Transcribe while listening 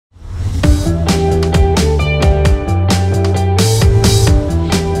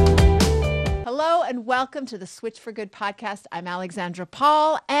welcome to the Switch for Good podcast. I'm Alexandra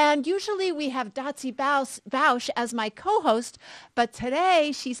Paul, and usually we have Dotsie Bausch as my co-host, but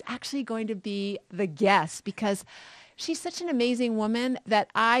today she's actually going to be the guest because she's such an amazing woman that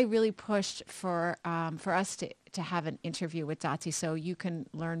I really pushed for us to have an interview with Dotsie so you can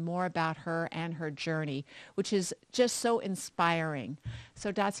learn more about her and her journey, which is just so inspiring.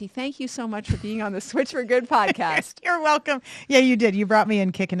 So Dotsie, thank you so much for being on the Switch for Good podcast. You're welcome. Yeah, you did. You brought me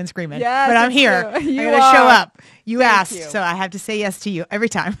in kicking and screaming. Yes, but I'm here. I'm going to show up. You asked, so I have to say yes to you every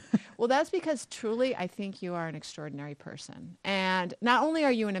time. Well, that's because truly I think you are an extraordinary person. And not only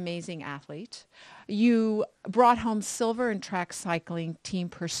are you an amazing athlete, you brought home silver in track cycling team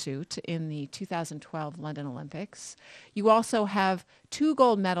pursuit in the 2012 London Olympics. You also have 2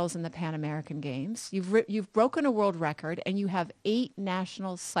 gold medals in the Pan American Games. You've broken a world record, and you have 8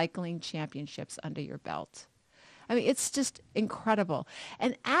 national cycling championships under your belt. I mean, it's just incredible.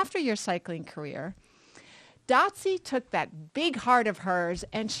 And after your cycling career, Dotsie took that big heart of hers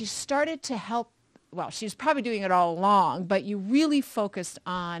and she started to help. Well, she was probably doing it all along, but you really focused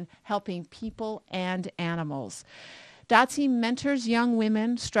on helping people and animals. Dotsie mentors young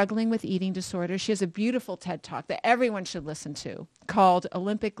women struggling with eating disorders. She has a beautiful TED Talk that everyone should listen to called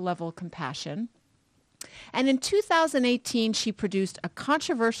Olympic Level Compassion. And in 2018, she produced a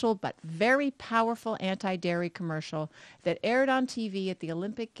controversial but very powerful anti-dairy commercial that aired on TV at the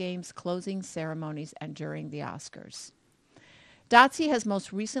Olympic Games closing ceremonies and during the Oscars. Dotsie has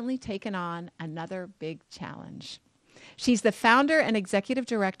most recently taken on another big challenge. She's the founder and executive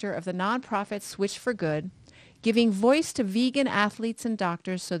director of the nonprofit Switch4Good, giving voice to vegan athletes and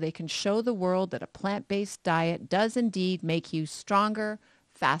doctors so they can show the world that a plant-based diet does indeed make you stronger,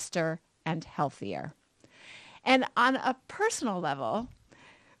 faster, and healthier. And on a personal level,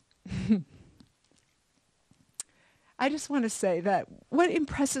 I just want to say that what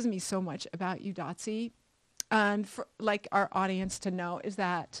impresses me so much about you, Dotsie, and for like our audience to know, is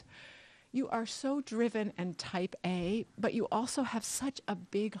that you are so driven and type A, but you also have such a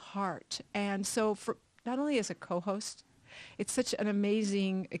big heart. And so for not only as a co-host, it's such an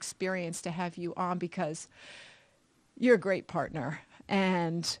amazing experience to have you on because you're a great partner.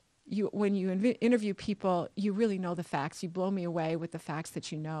 And when you interview people, you really know the facts. You blow me away with the facts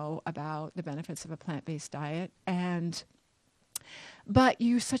that you know about the benefits of a plant-based diet. But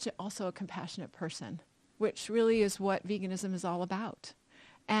you're also a compassionate person, which really is what veganism is all about.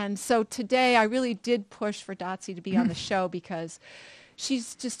 And so today I really did push for Dotsie to be on the show because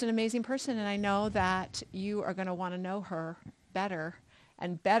she's just an amazing person. And I know that you are going to want to know her better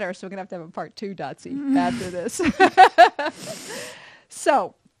and better. So we're going to have a part 2, Dotsie, after this.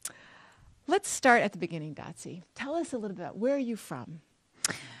 So let's start at the beginning, Dotsie. Tell us a little bit about where are you from?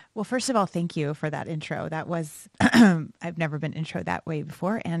 Well, first of all, thank you for that intro. That was, I've never been introed that way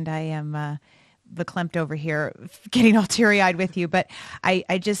before. And I am verklempt over here getting all teary-eyed with you. But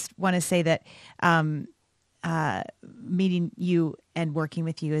I just want to say that meeting you and working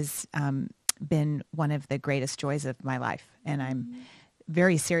with you has been one of the greatest joys of my life. And I'm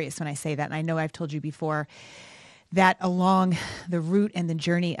very serious when I say that. And I know I've told you before that along the route and the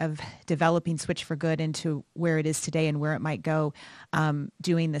journey of developing Switch4Good into where it is today and where it might go,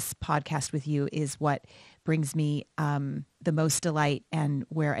 doing this podcast with you is what brings me the most delight and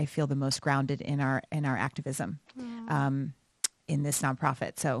where I feel the most grounded in our activism in this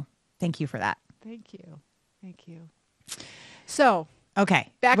nonprofit. So thank you for that. Thank you. So,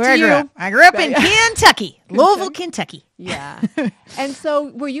 okay, back where to you. I grew up in Kentucky, Louisville, Kentucky. Yeah. And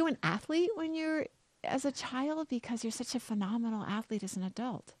so were you an athlete when you were as a child? Because you're such a phenomenal athlete as an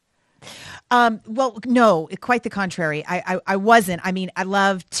adult. Well, no, quite the contrary. I wasn't. I mean, I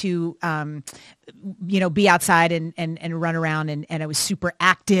love to, be outside and run around and I was super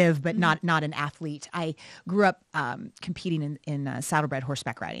active, but not an athlete. I grew up competing in saddlebred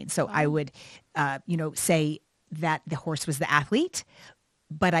horseback riding. So I would, say that the horse was the athlete,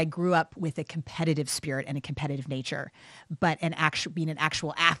 but I grew up with a competitive spirit and a competitive nature. But being an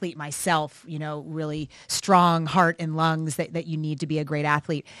actual athlete myself, really strong heart and lungs that you need to be a great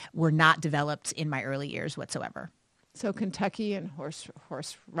athlete were not developed in my early years whatsoever. So Kentucky and horse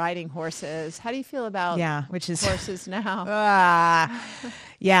riding horses. How do you feel about horses now?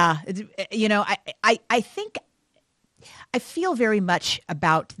 I think I feel very much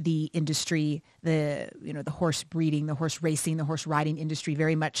about the industry, the horse breeding, the horse racing, the horse riding industry,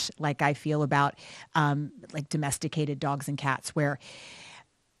 very much like I feel about like domesticated dogs and cats, where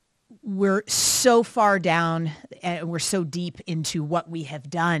we're so far down and we're so deep into what we have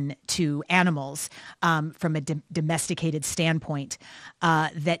done to animals from a domesticated standpoint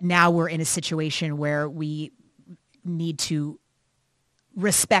that now we're in a situation where we need to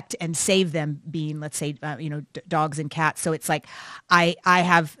respect and save them, being, let's say, dogs and cats. So it's like, I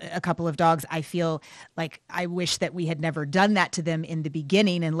have a couple of dogs. I feel like I wish that we had never done that to them in the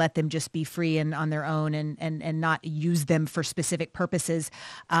beginning and let them just be free and on their own, and not use them for specific purposes.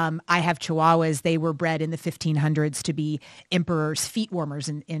 I have Chihuahuas. They were bred in the 1500s to be emperor's feet warmers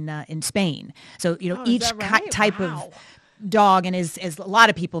in Spain. So, each type of dog, and as a lot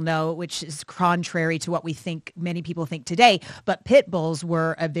of people know, which is contrary to what many people think today, but pit bulls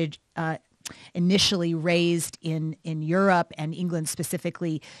were initially raised in Europe and England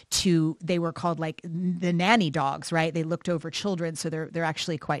specifically they were called like the nanny dogs, right? They looked over children, so they're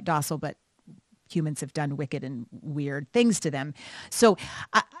actually quite docile, but humans have done wicked and weird things to them. So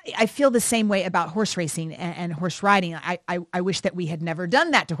I feel the same way about horse racing and horse riding. I wish that we had never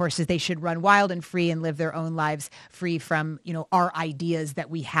done that to horses. They should run wild and free and live their own lives free from, our ideas that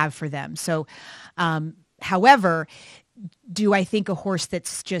we have for them. So, however, do I think a horse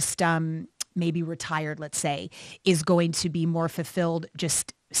that's just maybe retired, let's say, is going to be more fulfilled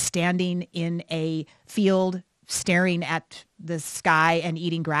just standing in a field, staring at the sky and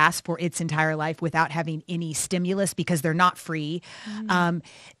eating grass for its entire life without having any stimulus because they're not free?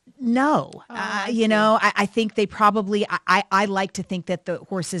 No. I think they probably, I like to think that the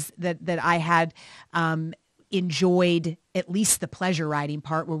horses that I had enjoyed at least the pleasure riding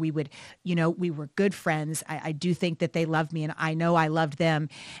part, where we would, we were good friends. I do think that they loved me, and I know I loved them,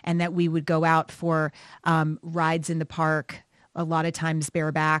 and that we would go out for rides in the park, a lot of times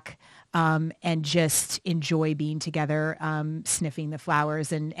bareback, and just enjoy being together, sniffing the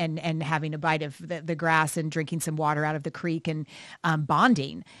flowers and having a bite of the grass and drinking some water out of the creek and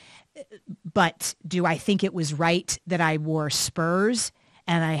bonding. But do I think it was right that I wore spurs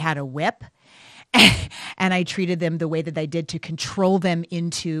and I had a whip and I treated them the way that I did to control them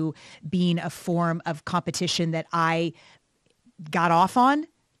into being a form of competition that I got off on,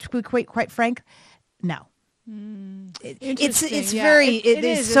 to be quite frank? No. It's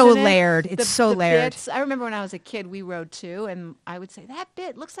so layered. It's so layered. Bits, I remember when I was a kid, we rode too, and I would say, that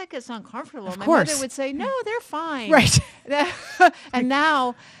bit looks like it's uncomfortable. Of My course. mother would say, no, they're fine. Right. And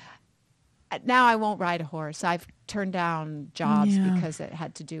now I won't ride a horse. I've turned down jobs because it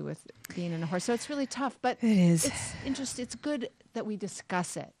had to do with being in a horse. So it's really tough, but it is. It's interesting. It's good that we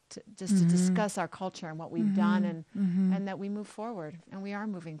discuss it, to discuss our culture and what we've done, and that we move forward. And we are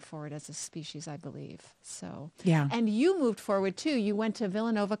moving forward as a species, I believe. So, yeah. And you moved forward too. You went to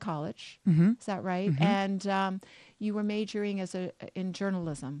Villanova College. Is that right? And you were majoring in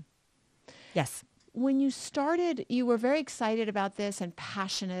journalism. Yes. When you started, you were very excited about this and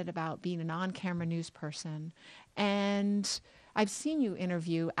passionate about being an on-camera news person. And I've seen you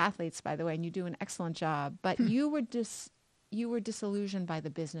interview athletes, by the way, and you do an excellent job. But you were disillusioned by the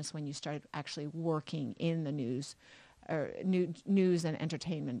business when you started actually working in the news and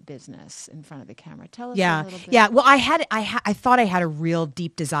entertainment business in front of the camera. Tell us a little bit. Yeah. Well, I thought I had a real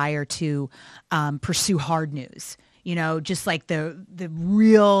deep desire to pursue hard news. Just like the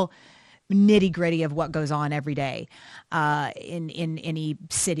real nitty gritty of what goes on every day in any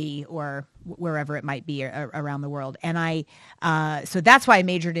city or wherever it might be around the world. And so that's why I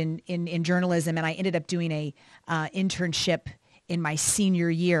majored in journalism, and I ended up doing a internship in my senior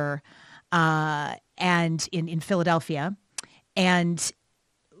year and in Philadelphia, and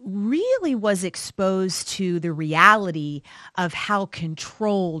really was exposed to the reality of how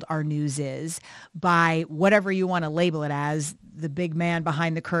controlled our news is by whatever you want to label it as, the big man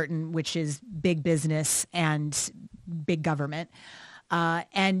behind the curtain, which is big business and big government.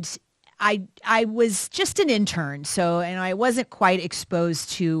 And I was just an intern, so, and I wasn't quite exposed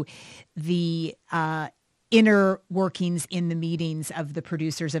to the inner workings in the meetings of the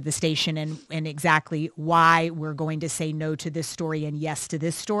producers of the station and exactly why we're going to say no to this story and yes to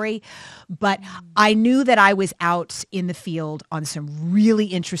this story. But I knew that I was out in the field on some really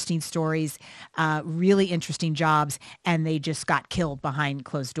interesting stories, really interesting jobs, and they just got killed behind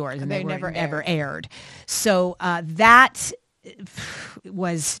closed doors and they were never aired. So that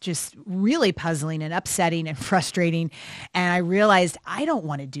was just really puzzling and upsetting and frustrating. And I realized I don't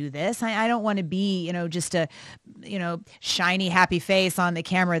want to do this. I don't want to be, just a, shiny, happy face on the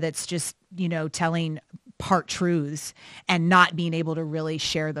camera that's just, telling part truths and not being able to really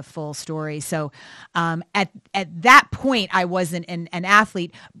share the full story. So at that point, I wasn't an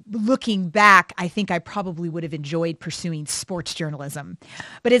athlete. Looking back, I think I probably would have enjoyed pursuing sports journalism.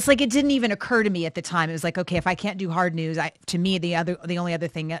 But it's like it didn't even occur to me at the time. It was like, okay, if I can't do hard news, to me, the only other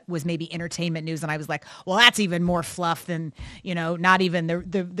thing was maybe entertainment news. And I was like, well, that's even more fluff than, not even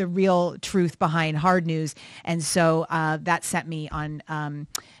the real truth behind hard news. And so that set me on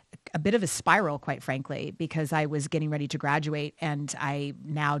a bit of a spiral, quite frankly, because I was getting ready to graduate and I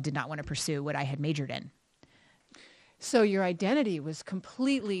now did not want to pursue what I had majored in. So your identity was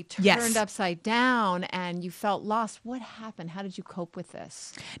completely turned Yes. upside down and you felt lost. What happened? How did you cope with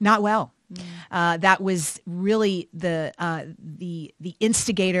this? Not well. That was really the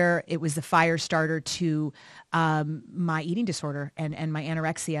instigator. It was the fire starter to my eating disorder and my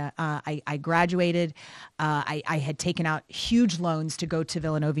anorexia. I graduated. I had taken out huge loans to go to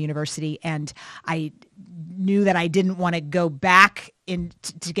Villanova University, and I knew that I didn't want to go back in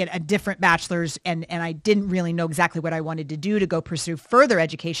to get a different bachelor's, and I didn't really know exactly what I wanted to do to go pursue further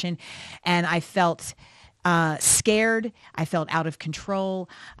education, and I felt scared. I felt out of control.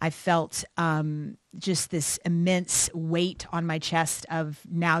 I felt just this immense weight on my chest of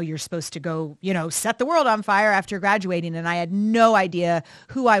now you're supposed to go, set the world on fire after graduating. And I had no idea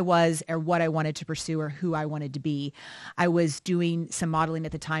who I was or what I wanted to pursue or who I wanted to be. I was doing some modeling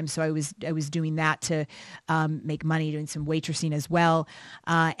at the time, so I was doing that to make money, doing some waitressing as well.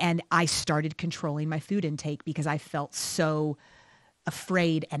 And I started controlling my food intake because I felt so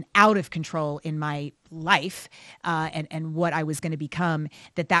afraid and out of control in my life and what I was going to become,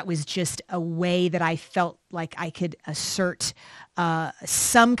 that was just a way that I felt like I could assert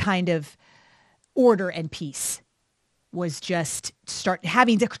some kind of order and peace, was just start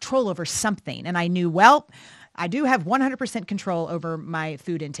having the control over something. And I knew, well, I do have 100% control over my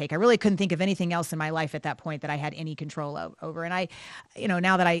food intake. I really couldn't think of anything else in my life at that point that I had any control over. And I,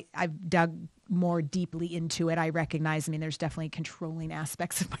 now that I've dug more deeply into it, I recognize, there's definitely controlling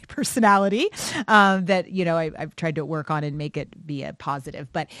aspects of my personality that, I've tried to work on and make it be a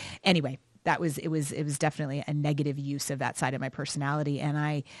positive. But anyway, it was definitely a negative use of that side of my personality.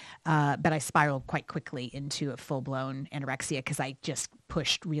 And but I spiraled quite quickly into a full-blown anorexia because I just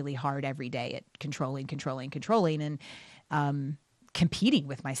pushed really hard every day at controlling and competing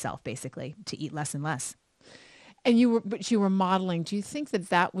with myself basically to eat less and less. And you were modeling. Do you think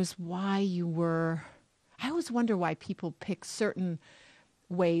that was why you were? I always wonder why people pick certain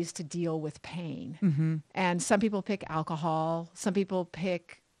ways to deal with pain. Mm-hmm. And some people pick alcohol. Some people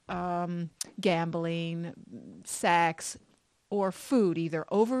pick gambling, sex, or food, either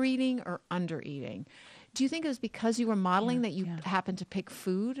overeating or undereating. Do you think it was because you were modeling that you happened to pick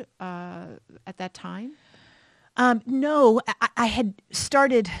food at that time? No, I had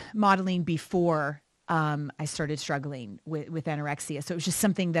started modeling before I started struggling with anorexia. So it was just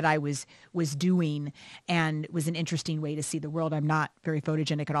something that I was doing and was an interesting way to see the world. I'm not very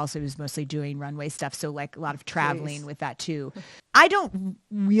photogenic at all, so I was mostly doing runway stuff. So like a lot of traveling with that too. I don't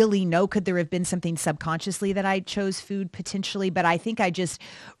really know. Could there have been something subconsciously that I chose food potentially? But I think I just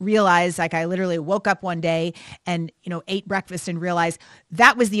realized, like I literally woke up one day and, ate breakfast and realized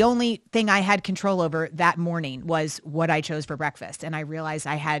that was the only thing I had control over that morning was what I chose for breakfast. And I realized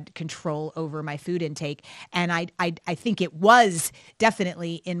I had control over my food intake. And I think it was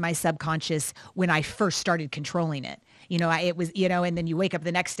definitely in my subconscious when I first started controlling it. It was, and then you wake up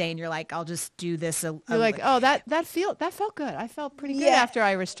the next day and you're like, I'll just do this. You're like, oh, that felt good. I felt pretty good after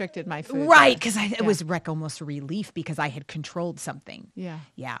I restricted my food. Right. Because it was almost a relief because I had controlled something. Yeah.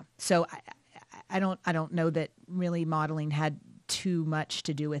 Yeah. So I don't know that really modeling had too much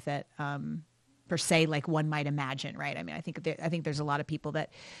to do with it. Per se, like one might imagine, right? I think there's a lot of people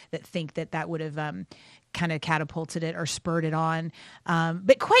that think that would have kind of catapulted it or spurred it on.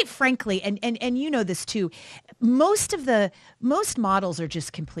 But quite frankly, and you know this too, most models are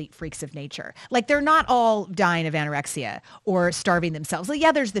just complete freaks of nature. Like they're not all dying of anorexia or starving themselves. Well,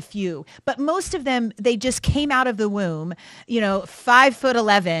 yeah, there's the few, but most of them, they just came out of the womb,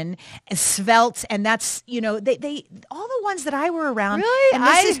 5'11", svelte, and that's, they all the ones that I were around, really? And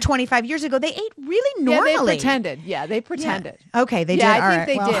this is 25 years ago, they ate really normally. Yeah, they pretended. Yeah. Okay, they did. I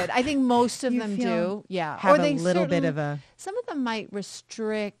think they did. I think most of them do. Yeah. Have or a little bit of a... Some of them might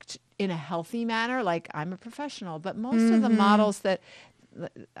restrict in a healthy manner, like I'm a professional, but most of the models that...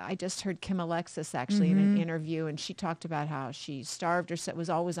 I just heard Kim Alexis actually in an interview, and she talked about how she starved herself, was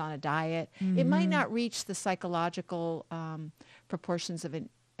always on a diet. It might not reach the psychological proportions of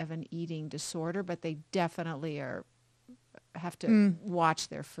an eating disorder, but they definitely have to watch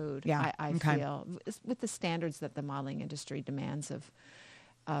their food. Yeah, I feel with the standards that the modeling industry demands of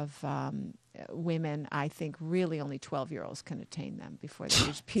women. I think really only 12-year-olds can attain them before they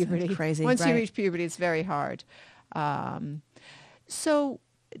reach puberty. That's crazy. Once right. you reach puberty, it's very hard. So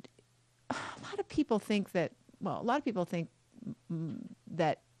a lot of people think that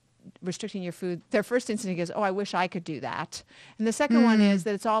restricting your food, their first instinct is, oh, I wish I could do that. And the second one is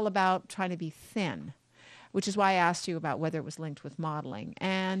that it's all about trying to be thin, which is why I asked you about whether it was linked with modeling.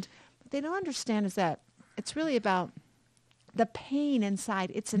 And what they don't understand is that it's really about the pain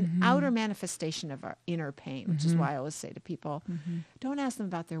inside. It's an outer manifestation of our inner pain, which is why I always say to people, don't ask them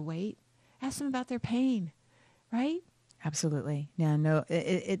about their weight. Ask them about their pain, right? Absolutely. Yeah, no,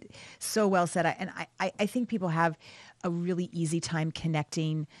 it so well said. I think people have a really easy time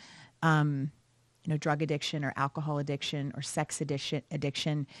connecting, drug addiction or alcohol addiction or sex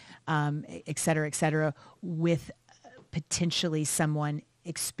addiction, et cetera, with potentially someone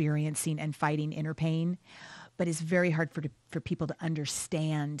experiencing and fighting inner pain. But it's very hard for people to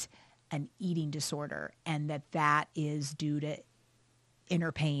understand an eating disorder and that is due to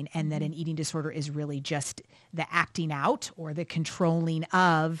inner pain, and that an eating disorder is really just the acting out or the controlling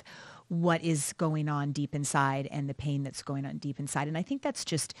of what is going on deep inside and the pain that's going on deep inside. And I think that's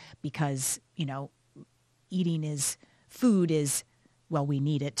just because, food is, well, we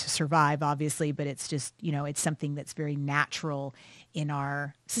need it to survive, obviously, but it's just, it's something that's very natural in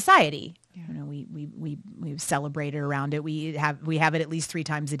our society. Yeah. We celebrate it around it. We have it at least 3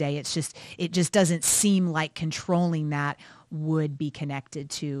 times a day. It just doesn't seem like controlling that would be connected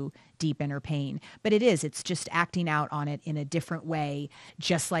to deep inner pain. But it's just acting out on it in a different way,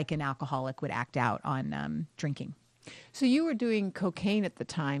 just like an alcoholic would act out on drinking. So you were doing cocaine at the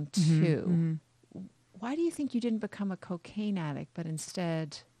time too. Mm-hmm. Why do you think you didn't become a cocaine addict, but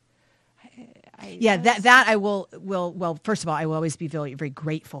instead... that I will. Well, first of all, I will always be very, very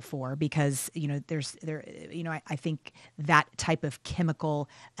grateful for, because I think that type of chemical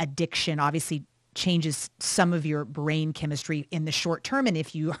addiction obviously changes some of your brain chemistry in the short term, and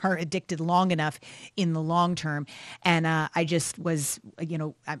if you are addicted long enough, in the long term. And I just was,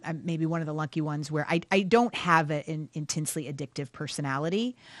 I'm maybe one of the lucky ones where I don't have an intensely addictive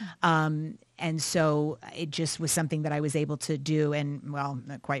personality. And so it just was something that I was able to do and, well,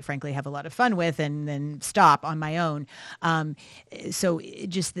 quite frankly, have a lot of fun with and then stop on my own. So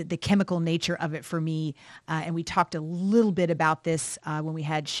just the chemical nature of it for me, and we talked a little bit about this when we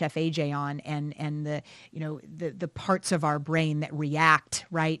had Chef AJ on, and the parts of our brain that react,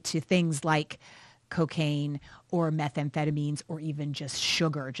 right, to things like cocaine or methamphetamines or even just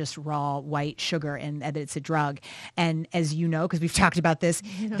sugar, just raw white sugar, and that it's a drug. And as you know, because we've talked about this,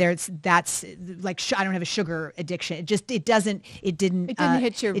 that's like, I don't have a sugar addiction. It didn't hit your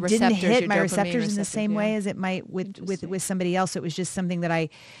receptors. It didn't hit my receptors in the same way as it might with somebody else. It was just something that I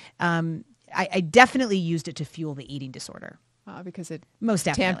definitely used it to fuel the eating disorder. Because it most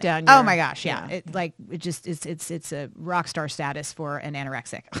definitely tamped down oh my gosh, yeah. It's a rock star status for an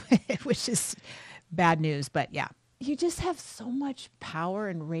anorexic, which is bad news, but yeah. You just have so much power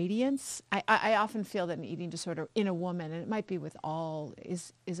and radiance. I often feel that an eating disorder in a woman, and it might be with all,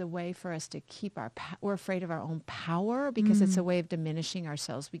 is a way for us to keep we're afraid of our own power, because it's a way of diminishing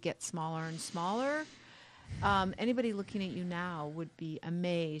ourselves. We get smaller and smaller. Anybody looking at you now would be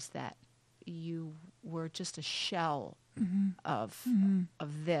amazed that you were just a shell of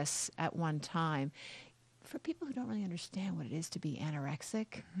this at one time. For people who don't really understand what it is to be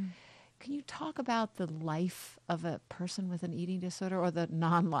anorexic, can you talk about the life of a person with an eating disorder, or the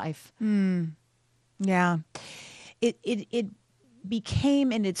non-life? Yeah. It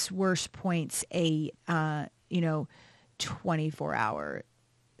became, in its worst points, a 24-hour,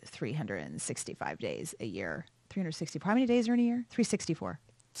 365 days a year. 364. How many days are in a year? 364.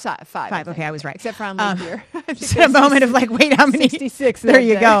 5. Okay, I was right. Except for on leap year. Just a moment of like, wait, how many? 66. There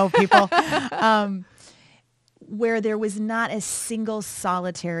you go, people. Where there was not a single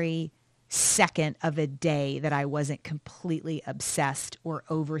solitary second of a day that I wasn't completely obsessed or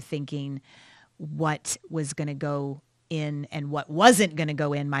overthinking what was going to go in and what wasn't going to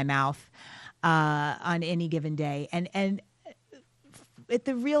go in my mouth on any given day. And at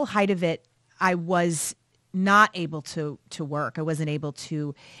the real height of it, I was not able to work. I wasn't able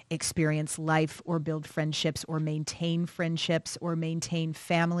to experience life or build friendships or maintain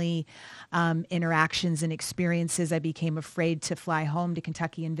family interactions and experiences. I became afraid to fly home to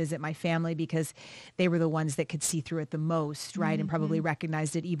Kentucky and visit my family because they were the ones that could see through it the most, right? And probably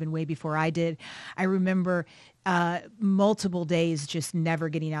recognized it even way before I did. I remember multiple days just never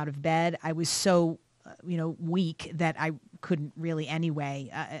getting out of bed. I was so weak that I couldn't really anyway.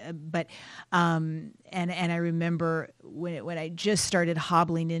 And I remember when I just started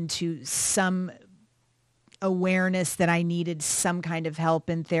hobbling into some awareness that I needed some kind of help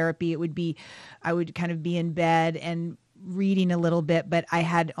and therapy, I would kind of be in bed and reading a little bit, but I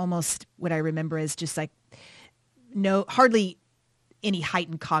had almost what I remember as just like hardly any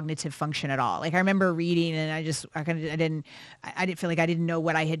heightened cognitive function at all. Like I remember reading and I didn't feel like I didn't know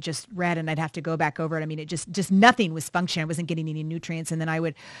what I had just read and I'd have to go back over it. I mean, it just nothing was functioning. I wasn't getting any nutrients. And then I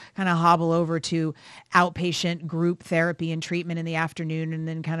would kind of hobble over to outpatient group therapy and treatment in the afternoon and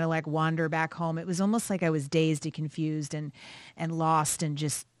then kind of like wander back home. It was almost like I was dazed and confused and lost and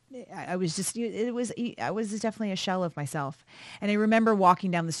just, I was definitely a shell of myself. And I remember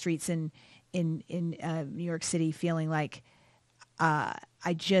walking down the streets in New York City feeling like,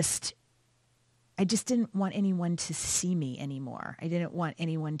 I just didn't want anyone to see me anymore. I didn't want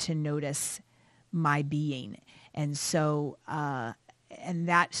anyone to notice my being. And so, and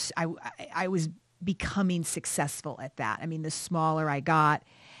that's, I was becoming successful at that. I mean, the smaller I got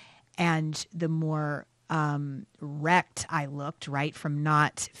and the more wrecked I looked, right, from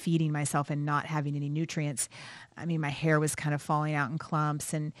not feeding myself and not having any nutrients. I mean, my hair was kind of falling out in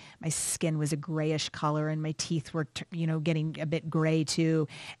clumps and my skin was a grayish color and my teeth were, getting a bit gray too.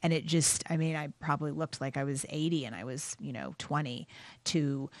 And it just, I mean, I probably looked like I was 80 and I was, 20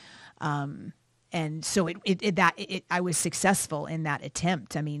 to, and so I was successful in that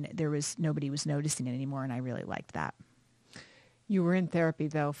attempt. I mean, nobody was noticing it anymore. And I really liked that. You were in therapy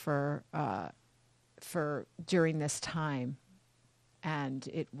though for during this time and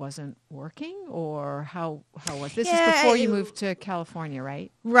it wasn't working, or how was this? Is before you moved to California,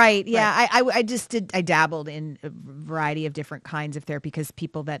 right? Right. Yeah. Right. I dabbled in a variety of different kinds of therapy because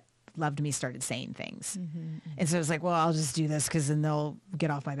people that loved me started saying things. Mm-hmm. And so it was like, well, I'll just do this because then they'll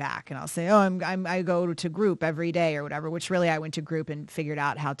get off my back and I'll say, oh, I go to group every day or whatever, which really I went to group and figured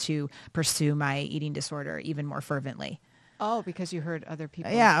out how to pursue my eating disorder even more fervently. Oh, because you heard other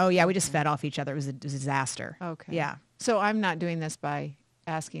people. Yeah. Oh, yeah. We just fed off each other. It was a disaster. Okay. Yeah. So I'm not doing this by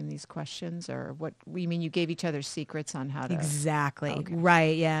asking these questions, or what? You mean you gave each other secrets on how to? Exactly. Okay.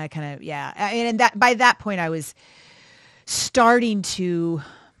 Right. Yeah. Kind of. Yeah. And that by that point, I was starting to,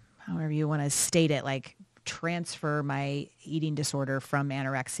 however you want to state it, like transfer my eating disorder from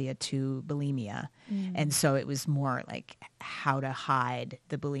anorexia to bulimia. Mm. And so it was more like how to hide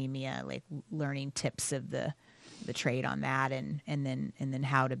the bulimia, like learning tips of the trade on that, and then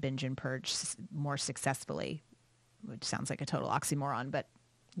how to binge and purge more successfully, which sounds like a total oxymoron, but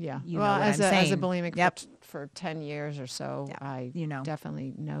yeah. You know what I'm saying. As a bulimic Yep. for 10 years or so, yep. I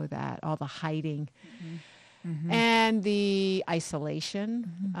definitely know that. All the hiding. Mm-hmm. Mm-hmm. And the isolation.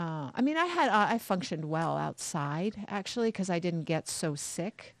 Mm-hmm. I mean, I functioned well outside, actually, because I didn't get so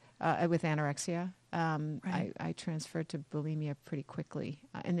sick with anorexia. Right. I transferred to bulimia pretty quickly.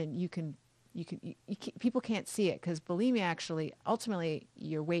 And then people can't see it because bulimia actually, ultimately,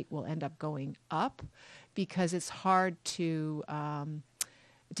 your weight will end up going up because it's hard to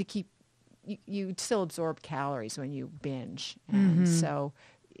keep, you still absorb calories when you binge. And mm-hmm. so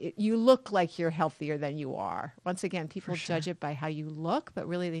you look like you're healthier than you are. Once again, people judge it by how you look, but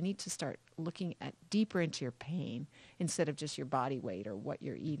really they need to start looking at deeper into your pain instead of just your body weight or what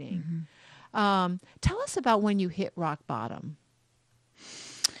you're eating. Mm-hmm. Tell us about when you hit rock bottom.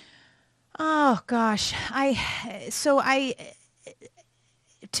 Oh gosh.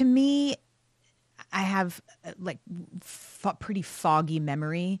 To me, I have like pretty foggy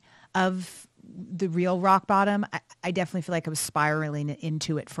memory of the real rock bottom. I definitely feel like I was spiraling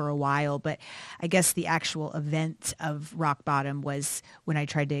into it for a while, but I guess the actual event of rock bottom was when I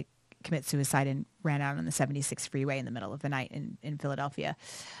tried to commit suicide and ran out on the 76 freeway in the middle of the night in Philadelphia.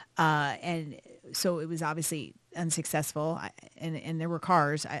 And so it was obviously unsuccessful, and there were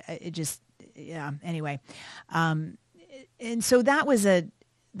cars. Anyway. And so that was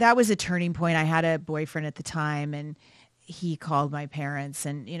a turning point. I had a boyfriend at the time, and he called my parents,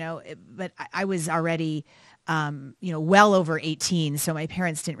 and, but I was already, well over 18. So my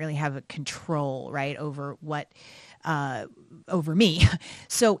parents didn't really have a control, right, over over me.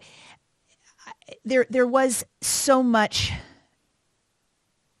 So there was so much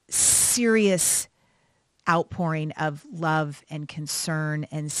serious outpouring of love and concern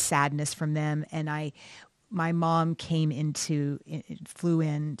and sadness from them. And my mom flew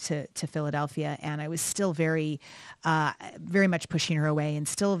in to Philadelphia, and I was still very much pushing her away and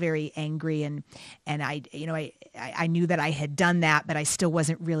still very angry. And I knew that I had done that, but I still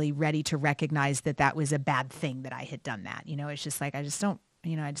wasn't really ready to recognize that was a bad thing that I had done that. It's just like, I just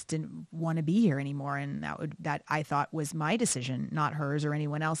didn't want to be here anymore. And that I thought was my decision, not hers or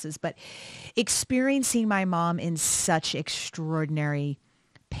anyone else's. But experiencing my mom in such extraordinary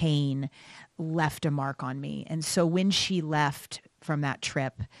pain left a mark on me. And so when she left from that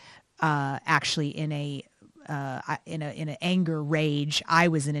trip, actually in an anger rage, I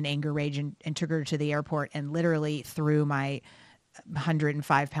was in an anger rage and took her to the airport and literally threw my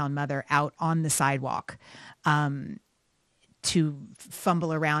 105-pound mother out on the sidewalk. to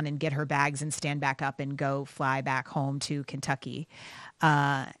fumble around and get her bags and stand back up and go fly back home to Kentucky.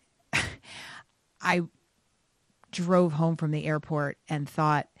 I drove home from the airport and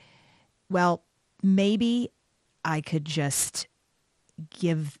thought, well, maybe I could just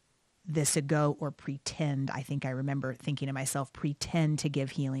give this a go or pretend. I think I remember thinking to myself, pretend to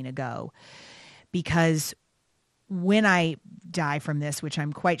give healing a go. Because when I die from this, which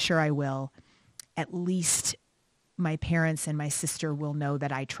I'm quite sure I will, at least my parents and my sister will know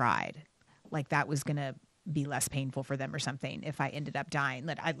that I tried. Like that was going to be less painful for them or something if I ended up dying.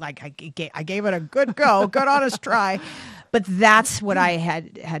 That I gave it a good go, good honest try. But that's what I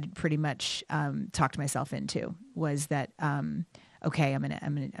had pretty much talked myself into, was that okay,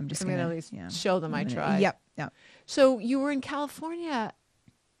 I'm just gonna at least show them I tried. Yep. So you were in California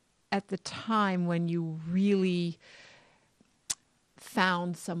at the time when you really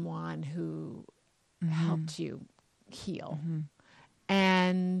found someone who helped you heal.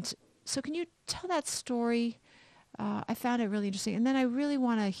 And so can you tell that story? I found it really interesting. And then I really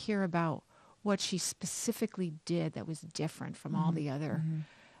want to hear about what she specifically did that was different from all the other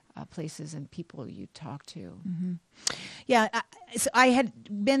places and people you talked to. Yeah, so I had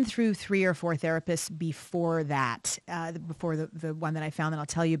been through 3 or 4 therapists before that, before the one that I found that I'll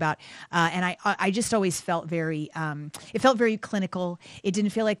tell you about. And I just always felt it felt very clinical. It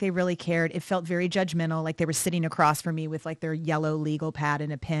didn't feel like they really cared. It felt very judgmental, like they were sitting across from me with like their yellow legal pad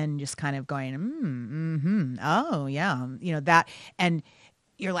and a pen, just kind of going, oh yeah, that. And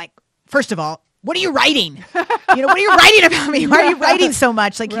you're like, first of all, what are you writing? What are you writing about me? Why are you writing so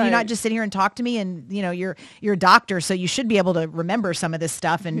much? Like, can you not just sit here and talk to me? And, you're a doctor, so you should be able to remember some of this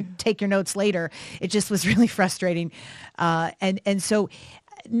stuff and take your notes later. It just was really frustrating. And so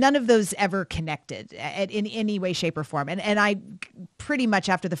none of those ever connected in any way, shape, or form. And I pretty much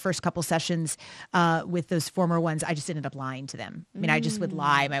after the first couple sessions with those former ones, I just ended up lying to them. I mean, I just would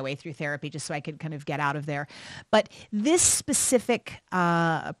lie my way through therapy just so I could kind of get out of there. But this specific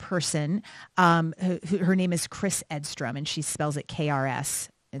person, her name is Chris Edstrom, and she spells it KRS.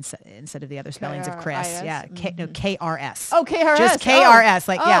 Instead of the other spellings of Chris. Yeah. KRS. Oh, KRS. Just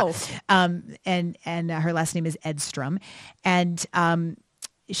KRS. And her last name is Edstrom. And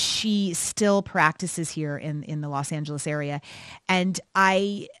she still practices here in the Los Angeles area. And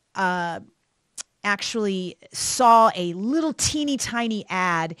I actually saw a little teeny tiny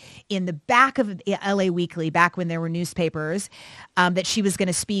ad in the back of LA Weekly, back when there were newspapers, that she was going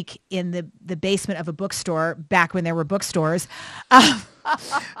to speak in the basement of a bookstore back when there were bookstores.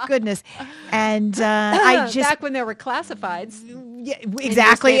 Goodness. And I just... Back when there were classifieds. Yeah,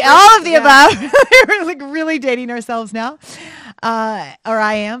 exactly. All of the above. We're like really dating ourselves now. Or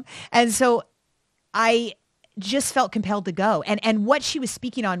I am. And so I just felt compelled to go. And what she was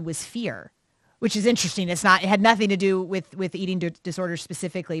speaking on was fear, which is interesting. It had nothing to do with eating disorders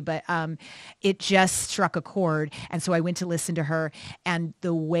specifically, but it just struck a chord. And so I went to listen to her, and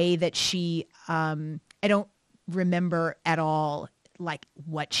the way that she, I don't remember at all like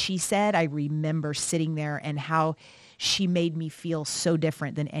what she said. I remember sitting there and how she made me feel so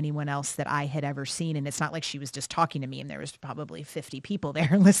different than anyone else that I had ever seen. And it's not like she was just talking to me and there was probably 50 people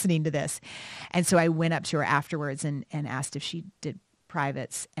there listening to this. And so I went up to her afterwards and asked if she did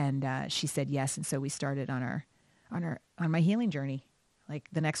privates, and she said yes. And so we started on my healing journey like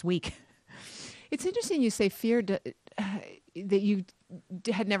the next week. It's interesting you say fear, that you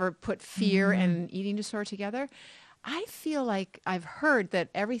had never put fear and eating disorder together. I feel like I've heard that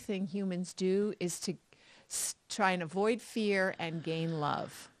everything humans do is to try and avoid fear and gain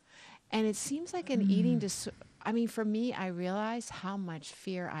love. And it seems like an eating disorder, I mean, for me, I realize how much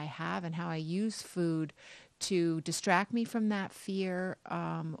fear I have and how I use food to distract me from that fear,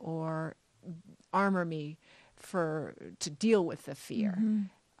 or armor me to deal with the fear.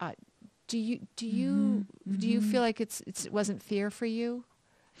 Do you feel like it wasn't fear for you?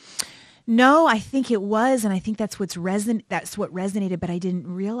 No, I think it was, and I think that's what resonated, but I didn't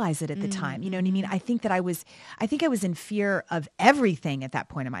realize it at the time. You know what I mean? I think I was in fear of everything at that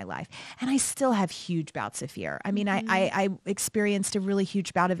point in my life, and I still have huge bouts of fear. I mean, I experienced a really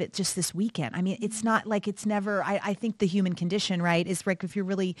huge bout of it just this weekend. I mean, it's not like it's never. I think the human condition, right, is like if you're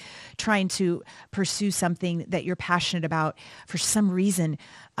really trying to pursue something that you're passionate about, for some reason,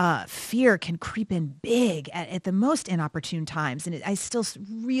 fear can creep in big at the most inopportune times, and I still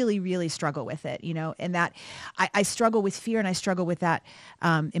really, really struggle with it, and that I struggle with fear, and I struggle with that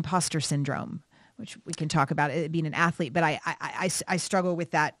imposter syndrome, which we can talk about it being an athlete, but I struggle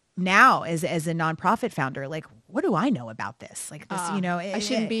with that now as a nonprofit founder. Like, what do I know about this? Like this, I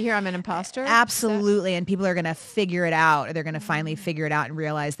shouldn't be here. I'm an imposter. Absolutely. And people are going to figure it out, or they're going to finally figure it out and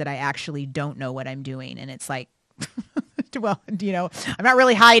realize that I actually don't know what I'm doing. And it's like, well, I'm not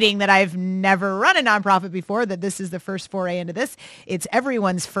really hiding that I've never run a nonprofit before, that this is the first foray into this. It's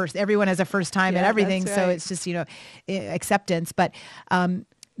everyone's first. Everyone has a first time at everything. That's So right. it's just, acceptance. But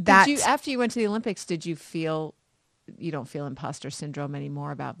After you went to the Olympics, did you feel you don't feel imposter syndrome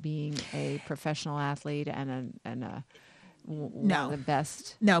anymore about being a professional athlete and one of the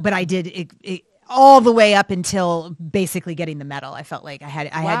best? No, but I did it all the way up until basically getting the medal. I felt like I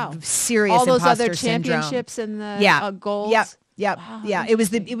had serious all those imposter other syndrome. championships and the goals. Yep. Wow, yeah. It was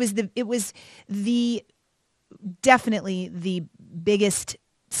the definitely the biggest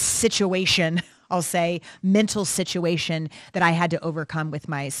situation, I'll say, mental situation that I had to overcome with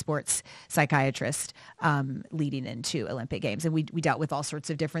my sports psychiatrist leading into Olympic Games. And we dealt with all sorts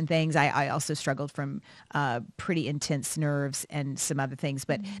of different things. I also struggled from pretty intense nerves and some other things.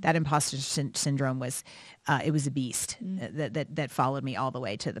 But that imposter syndrome was, it was a beast that followed me all the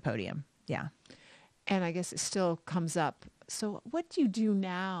way to the podium. Yeah. And I guess it still comes up. So what do you do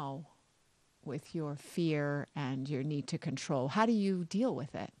now with your fear and your need to control? How do you deal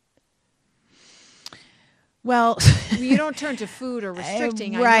with it? Well, you don't turn to food or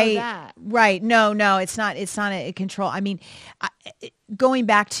restricting. Right, I know that. Right. No, it's not a control. I mean, going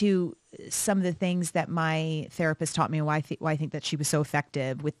back to some of the things that my therapist taught me and why I think that she was so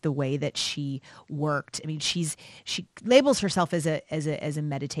effective with the way that she worked. I mean, she labels herself as a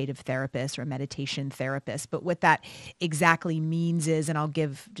meditative therapist or a meditation therapist, but what that exactly means is, and I'll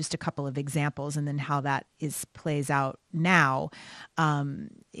give just a couple of examples and then how that plays out now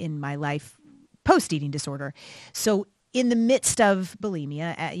in my life post-eating disorder. So in the midst of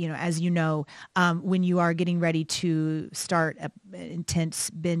bulimia, as you know, when you are getting ready to start an intense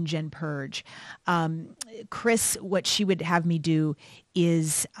binge and purge, Chris, what she would have me do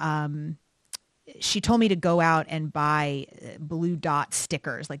is she told me to go out and buy blue dot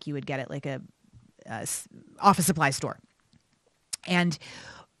stickers like you would get at like a office supply store. And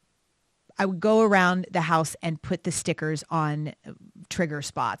I would go around the house and put the stickers on trigger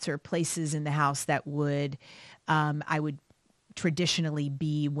spots or places in the house that would, I would traditionally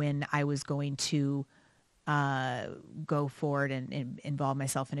be when I was going to go forward and involve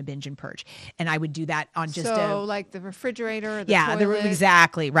myself in a binge and purge. And I would do that on just like the refrigerator or the toilet.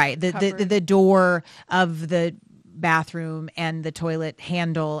 Exactly, right. The door of the bathroom and the toilet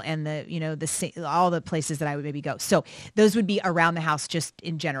handle and all the places that I would maybe go. So those would be around the house just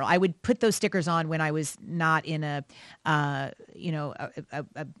in general. I would put those stickers on when I was not in a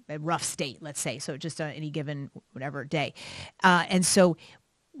rough state, let's say. So just on any given whatever day. And so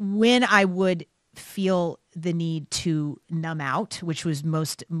when I would feel the need to numb out, which was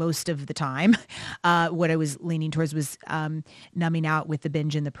most of the time, what I was leaning towards was numbing out with the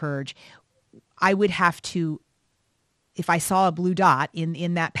binge and the purge. I would have to, if I saw a blue dot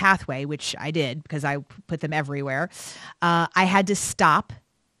in that pathway, which I did because I put them everywhere, I had to stop,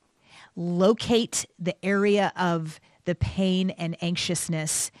 locate the area of the pain and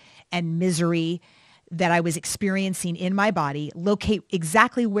anxiousness and misery that I was experiencing in my body, locate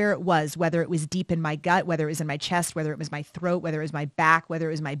exactly where it was, whether it was deep in my gut, whether it was in my chest, whether it was my throat, whether it was my back, whether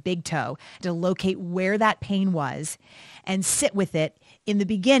it was my big toe, to locate where that pain was and sit with it. In the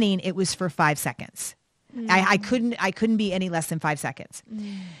beginning, it was for 5 seconds. I couldn't be any less than 5 seconds.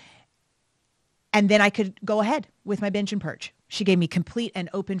 And then I could go ahead with my binge and purge. She gave me complete and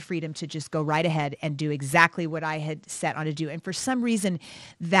open freedom to just go right ahead and do exactly what I had set on to do. And for some reason,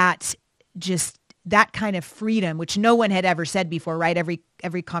 that kind of freedom, which no one had ever said before, right?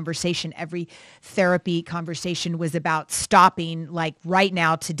 Every conversation, every therapy conversation was about stopping, like right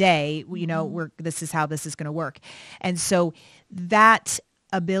now, today, this is how this is going to work. And so that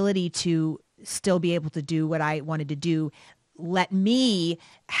ability to still be able to do what I wanted to do let me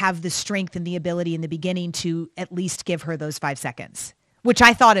have the strength and the ability in the beginning to at least give her those 5 seconds, which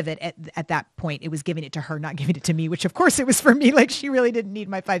I thought of it at that point. It was giving it to her, not giving it to me, which of course it was for me. Like she really didn't need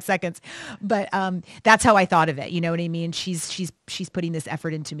my 5 seconds, but that's how I thought of it. You know what I mean? She's putting this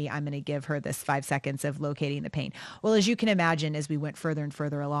effort into me. I'm going to give her this 5 seconds of locating the pain. Well, as you can imagine, as we went further and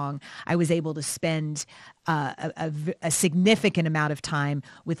further along, I was able to spend a significant amount of time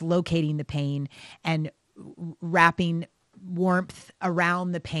with locating the pain and wrapping warmth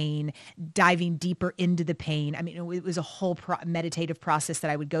around the pain, diving deeper into the pain. I mean, it was a whole meditative process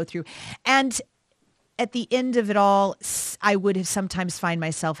that I would go through. And at the end of it all, I would have sometimes find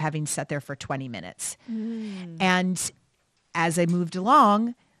myself having sat there for 20 minutes. And as I moved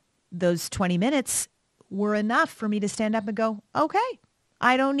along, those 20 minutes were enough for me to stand up and go, okay,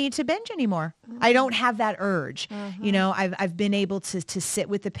 I don't need to binge anymore. I don't have that urge. You know, I've been able to sit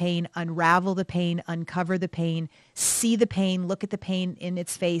with the pain, unravel the pain, uncover the pain, see the pain, look at the pain in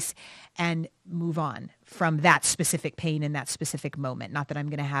its face, and move on from that specific pain in that specific moment. Not that I'm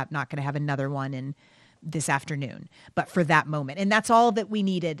not going to have another one in this afternoon, but for that moment. And that's all that we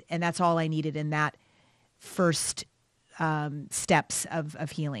needed. And that's all I needed in that first steps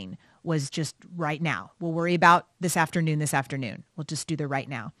of healing, was just right now. We'll worry about this afternoon. We'll just do the right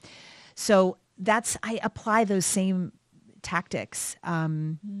now. So I apply those same tactics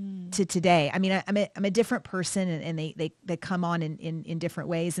to today. I mean, I'm a different person, and they come on in different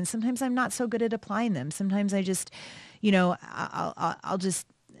ways. And sometimes I'm not so good at applying them. Sometimes I just, you know,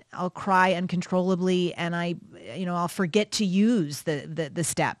 I'll cry uncontrollably, and I'll forget to use the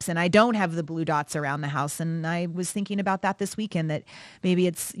steps, and I don't have the blue dots around the house. And I was thinking about that this weekend, that maybe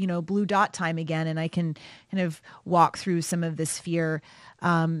it's, you know, blue dot time again, and I can kind of walk through some of this fear,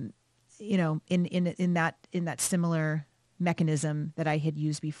 you know, in that similar mechanism that I had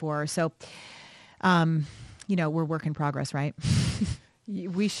used before. So, you know, we're work in progress, right?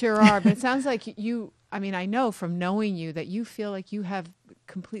 We sure are. But it sounds like I mean, I know from knowing you that you feel like you have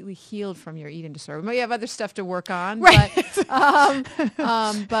completely healed from your eating disorder. Well, you have other stuff to work on, right.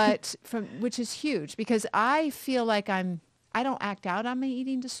 but which is huge, because I feel like I don't act out on my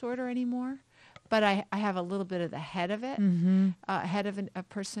eating disorder anymore, but I have a little bit of the head of it, head of a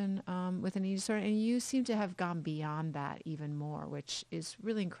person with an eating disorder, and you seem to have gone beyond that even more, which is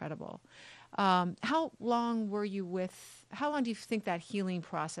really incredible. How long do you think that healing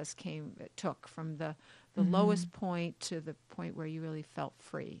process took from the lowest point to the point where you really felt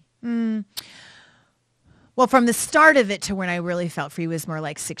free? Well, from the start of it to when I really felt free was more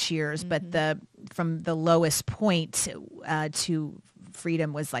like 6 years, but from the lowest point to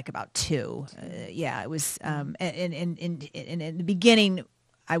freedom was like about 2. It was, and in the beginning,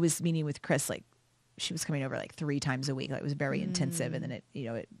 I was meeting with Chris, like, she was coming over like 3 times a week. Like, it was very intensive. And then it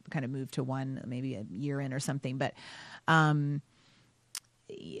kind of moved to 1, maybe a year in or something, but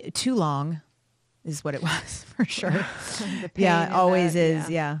too long is what it was, for sure. Yeah, it always is.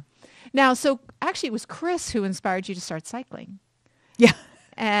 Yeah. Now, so actually it was Chris who inspired you to start cycling. Yeah.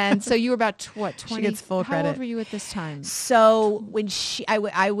 And so you were about 20? She gets full credit. How old were you at this time? So when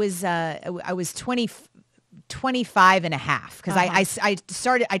I was 25 and a half, because I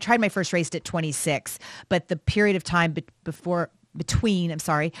tried my first race at 26, but the period of time between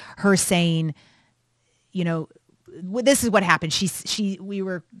her saying, you know, this is what happened. We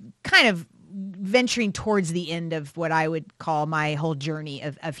were kind of venturing towards the end of what I would call my whole journey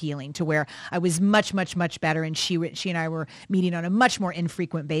of healing, to where I was much, much, much better. And she and I were meeting on a much more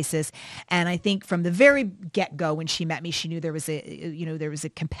infrequent basis. And I think from the very get-go, when she met me, she knew there was a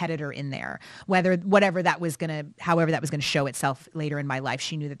competitor in there, however that was going to show itself later in my life.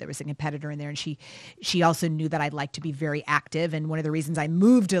 She knew that there was a competitor in there. And she also knew that I'd like to be very active. And one of the reasons I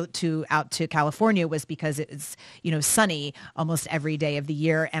moved out to California was because it was, you know, sunny almost every day of the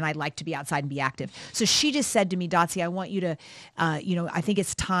year. And I'd like to be outside and be active. So she just said to me, Dotsie, I want you to, I think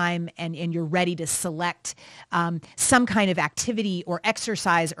it's time, and you're ready to select some kind of activity or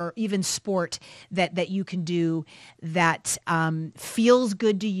exercise or even sport that you can do that feels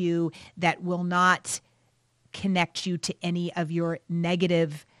good to you, that will not connect you to any of your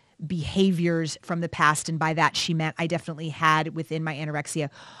negative behaviors from the past. And by that, she meant I definitely had, within my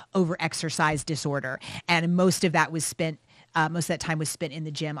anorexia, over-exercise disorder. And most of that time was spent in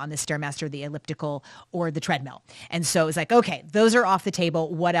the gym, on the Stairmaster, the elliptical, or the treadmill. And so it was like, okay, those are off the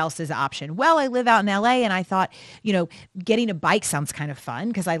table. What else is an option? Well, I live out in LA, and I thought, you know, getting a bike sounds kind of fun,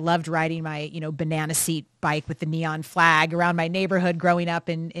 because I loved riding my, you know, banana seat bike with the neon flag around my neighborhood growing up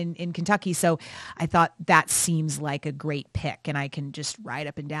in Kentucky. So I thought that seems like a great pick, and I can just ride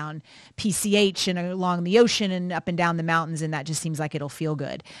up and down PCH and along the ocean and up and down the mountains, and that just seems like it'll feel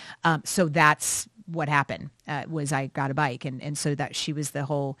good. So that's what happened, was I got a bike. And so that she was the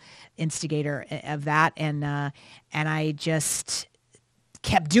whole instigator of that. And I just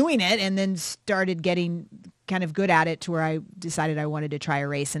kept doing it, and then started getting kind of good at it, to where I decided I wanted to try a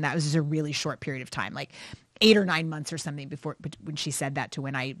race. And that was just a really short period of time, like 8 or 9 months or something, when she said that, to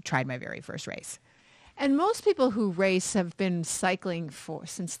when I tried my very first race. And most people who race have been cycling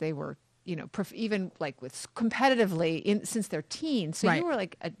since they were, you know, even like with competitively since they're teens. So you were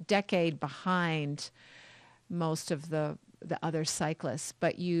like a decade behind most of the other cyclists,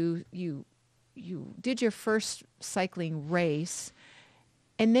 but you did your first cycling race,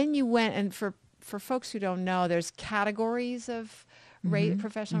 and then you went, and for folks who don't know, there's categories of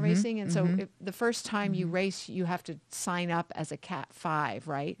professional racing. And so the first time you race, you have to sign up as a Cat 5,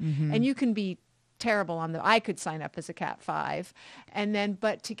 right? And you can be terrible I could sign up as a Cat 5. And then,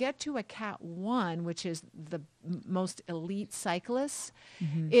 but to get to a Cat 1, which is the most elite cyclists,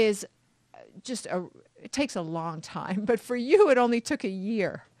 is just it takes a long time. But for you, it only took a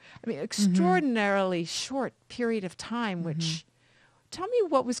year. I mean, extraordinarily short period of time, which, tell me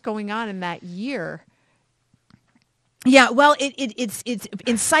what was going on in that year. Yeah, well, it's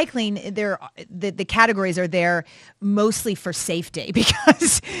in cycling. The categories are there mostly for safety,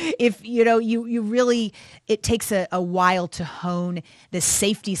 because if you really, it takes a while to hone the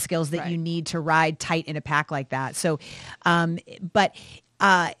safety skills that you need to ride tight in a pack like that. So, but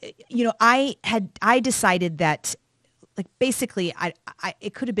I decided that, like, basically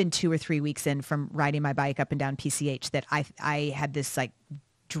it could have been 2 or 3 weeks in from riding my bike up and down PCH that I had this like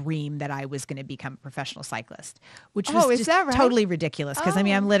dream that I was going to become a professional cyclist, which was just totally ridiculous, because I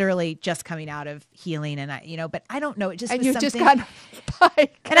mean, I'm literally just coming out of healing, and but I don't know, it just and was you something. Just got on a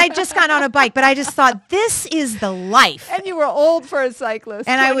bike. And I just got on a bike, but I just thought, this is the life. And you were old for a cyclist.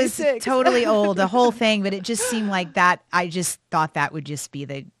 And 26. I was totally old, the whole thing, but it just seemed like that. I just thought that would just be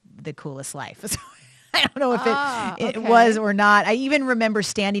the coolest life. So I don't know if it was or not. I even remember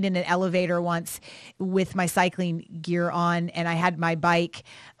standing in an elevator once with my cycling gear on, and I had my bike,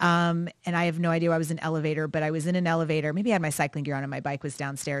 and I have no idea why I was in an elevator, but I was in an elevator. Maybe I had my cycling gear on and my bike was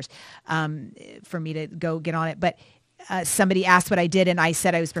downstairs for me to go get on it. But somebody asked what I did, and I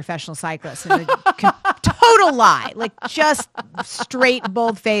said I was a professional cyclist. And total lie, like just straight,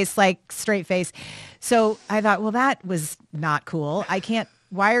 bold face, like straight face. So I thought, well, that was not cool. I can't.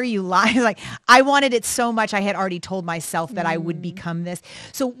 Why are you lying? Like, I wanted it so much. I had already told myself that I would become this.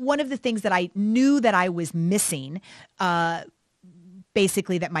 So one of the things that I knew that I was missing,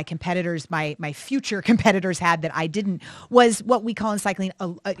 basically that my competitors, my future competitors had that I didn't, was what we call in cycling, a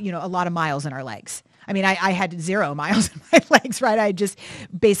lot of miles in our legs. I mean, I had 0 miles in my legs, right? I just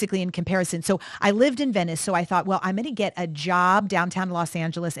basically in comparison. So I lived in Venice. So I thought, well, I'm going to get a job downtown Los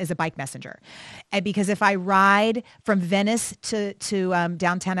Angeles as a bike messenger. And because if I ride from Venice to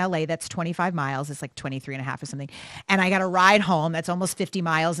downtown LA, that's 25 miles. It's like 23 and a half or something. And I got to ride home. That's almost 50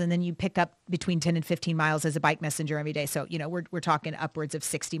 miles. And then you pick up between 10 and 15 miles as a bike messenger every day. So, we're talking upwards of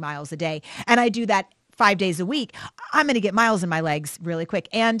 60 miles a day. And I do that 5 days a week. I'm going to get miles in my legs really quick.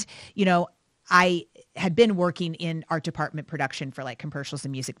 And, I had been working in art department production for like commercials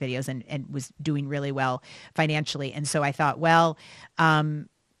and music videos, and was doing really well financially. And so I thought, well,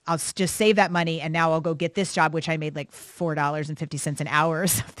 I'll just save that money, and now I'll go get this job, which I made like $4.50 an hour or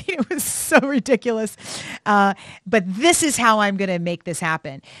something. It was so ridiculous. But this is how I'm going to make this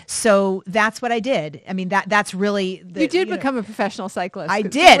happen. So that's what I did. I mean, that's really... You did become a professional cyclist. I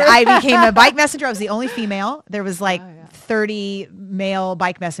did. I became a bike messenger. I was the only female. There was like 30 male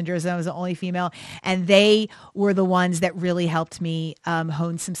bike messengers, and I was the only female. And they were the ones that really helped me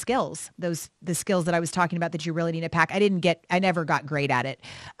hone some skills. The skills that I was talking about that you really need to pack. I never got great at it.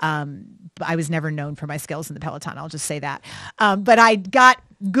 But I was never known for my skills in the Peloton. I'll just say that. But I got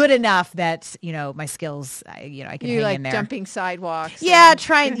good enough that, my skills, I can hang in there. Jumping sidewalks. Yeah,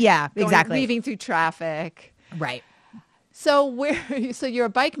 exactly. Weaving through traffic. Right. So you're a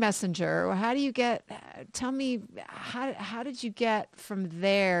bike messenger. How do you tell me, how did you get from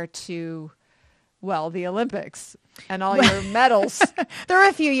there to, the Olympics and all your medals? There were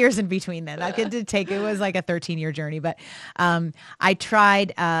a few years in between then. It was like a 13-year journey. But I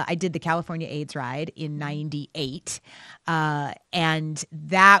did the California AIDS ride in 98. And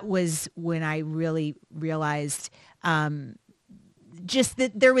that was when I really realized just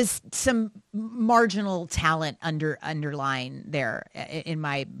that there was some marginal talent underlying there in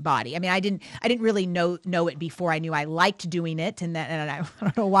my body. I mean, I didn't really know it before I knew I liked doing it, and I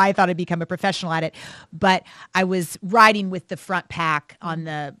don't know why I thought I'd become a professional at it, but I was riding with the front pack on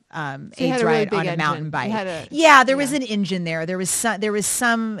the AIDS ride on a mountain bike. There was an engine there. There was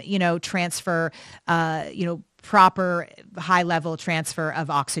some transfer, proper high level transfer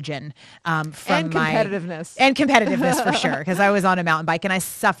of oxygen from competitiveness for sure, because I was on a mountain bike and I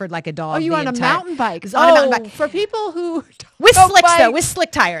suffered like a dog. Oh, you were on a mountain bike? On a mountain bike. For people who with slicks though, with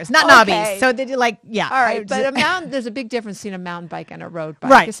slick tires, not knobbies. So they all right, but there's a big difference between a mountain bike and a road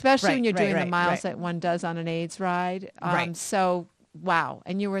bike, right? Especially when you're doing the miles that one does on an AIDS ride. Right. So wow,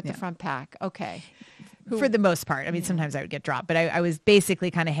 and you were at the front pack. Okay. For the most part. I mean, sometimes I would get dropped, but I was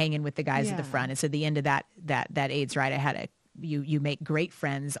basically kind of hanging with the guys at the front. And so at the end of that AIDS ride, I had you make great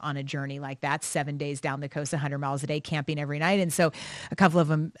friends on a journey like that, 7 days down the coast, 100 miles a day, camping every night. And so a couple of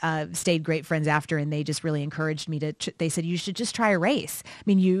them stayed great friends after, and they just really encouraged me they said, you should just try a race. I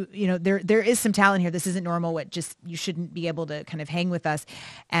mean, there is some talent here. This isn't normal. You shouldn't be able to kind of hang with us.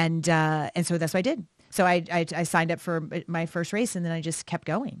 And so that's what I did. So I signed up for my first race, and then I just kept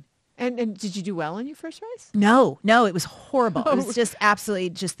going. And did you do well in your first race? No, it was horrible. It was just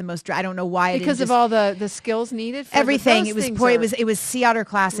absolutely just the most. I don't know why. Because of all the skills needed. For everything. It was Sea Otter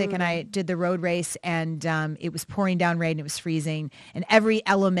Classic, and I did the road race, and it was pouring down rain. It was freezing, and every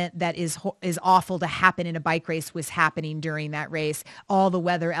element that is awful to happen in a bike race was happening during that race. All the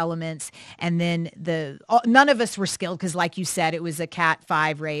weather elements, and then none of us were skilled because, like you said, it was a Cat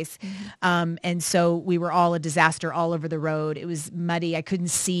 5 race, and so we were all a disaster all over the road. It was muddy. I couldn't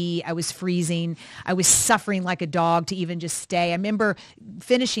see. I was freezing. I was suffering like a dog to even just stay. I remember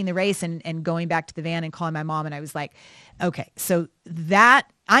finishing the race and going back to the van and calling my mom, and I was like, okay, so that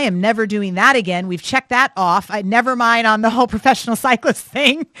I am never doing that again. We've checked that off. I never mind on the whole professional cyclist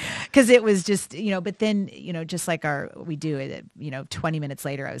thing, because it was just, but then, just like we do it, 20 minutes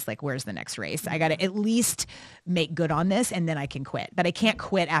later, I was like, where's the next race? I got to at least make good on this, and then I can quit. But I can't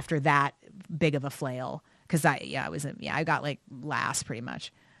quit after that big of a flail, because I got like last pretty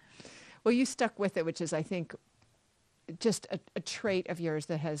much. Well, you stuck with it, which is, I think, just a trait of yours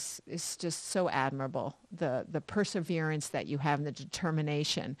that is just so admirable. The perseverance that you have and the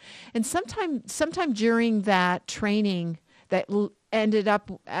determination. And sometime during that training that ended up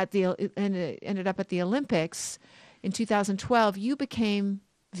at the Olympics in 2012, you became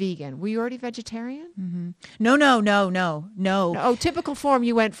vegan. Were you already vegetarian? Mm-hmm. No. Oh, typical form.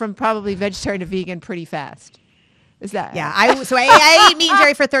 You went from probably vegetarian to vegan pretty fast. Is that? Yeah, I ate meat and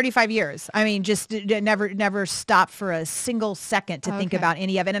dairy for 35 years. I mean, just never stopped for a single second to think about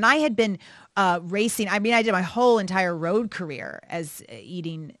any of it. And I had been racing. I mean, I did my whole entire road career as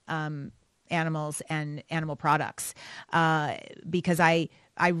eating animals and animal products because I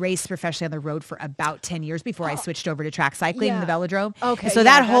raced professionally on the road for about 10 years before I switched over to track cycling in the velodrome. Okay. And so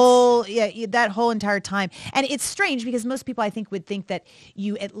that whole entire time. And it's strange because most people, I think, would think that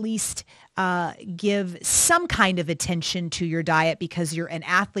you at least give some kind of attention to your diet because you're an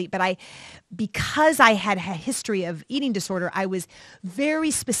athlete. But because I had a history of eating disorder, I was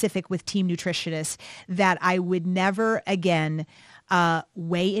very specific with team nutritionists that I would never again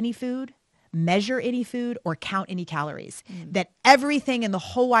weigh any food, measure any food, or count any calories. That everything in the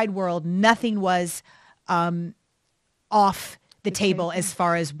whole wide world, nothing was off the table as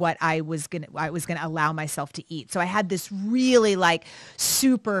far as what I was gonna allow myself to eat. So I had this really like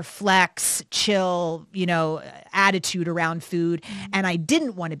super flex, chill, attitude around food, and I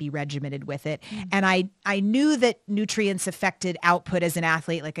didn't want to be regimented with it. And I knew that nutrients affected output as an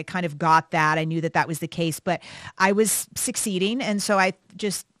athlete. Like I kind of got that. I knew that was the case, but I was succeeding, and so I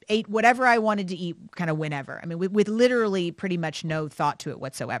just ate whatever I wanted to eat kind of whenever. I mean, with literally pretty much no thought to it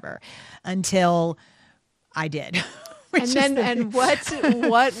whatsoever until I did. And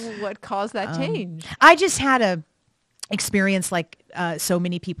what caused that change? I just had a experience like so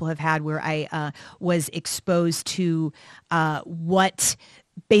many people have had where I was exposed to what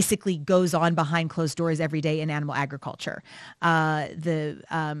basically goes on behind closed doors every day in animal agriculture.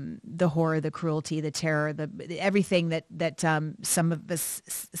 The horror, the cruelty, the terror, everything that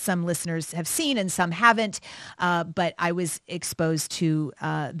some listeners have seen and some haven't. But I was exposed to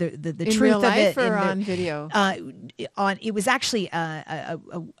the in truth real of life it or on video. It was actually a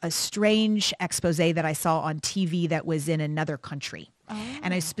strange expose that I saw on TV that was in another country. Oh.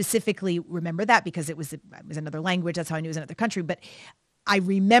 And I specifically remember that because it was another language. That's how I knew it was another country. But I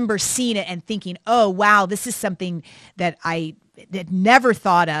remember seeing it and thinking, oh, wow, this is something that I had never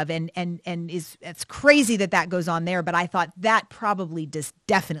thought of. And it's crazy that goes on there. But I thought that probably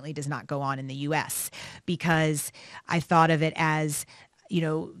definitely does not go on in the U.S. because I thought of it as,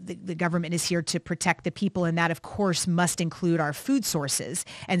 the government is here to protect the people. And that, of course, must include our food sources.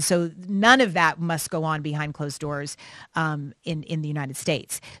 And so none of that must go on behind closed doors in the United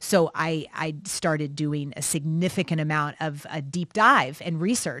States. So I started doing a significant amount of a deep dive and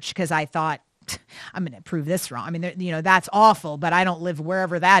research because I thought, I'm going to prove this wrong. I mean, that's awful, but I don't live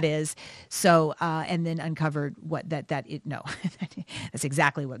wherever that is. So, and then uncovered what that's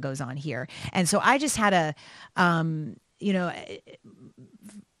exactly what goes on here. And so I just had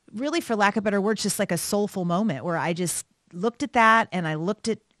really, for lack of better words, just like a soulful moment where I just looked at that and I looked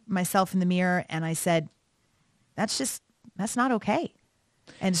at myself in the mirror and I said, that's not okay.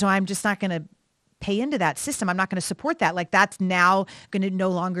 And so I'm just not going to pay into that system. I'm not going to support that. Like that's now going to no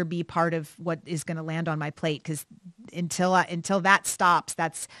longer be part of what is going to land on my plate because until that stops,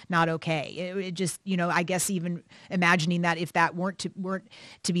 that's not okay. It just, I guess even imagining that if that weren't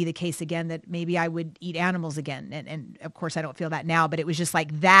to be the case again, that maybe I would eat animals again. And of course I don't feel that now, but it was just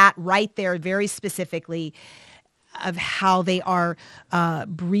like that right there, very specifically of how they are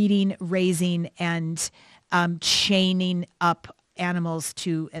breeding, raising, and chaining up animals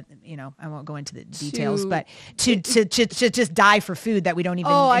to, I won't go into the details, but to just die for food that we don't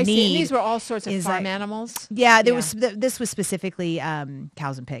even need. I see. And these were all sorts of farm animals? Yeah, this was specifically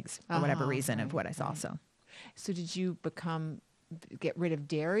cows and pigs for whatever reason of what I saw. So did you get rid of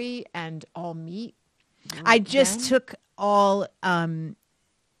dairy and all meat? I just took all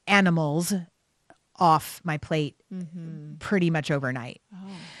animals off my plate pretty much overnight. Oh.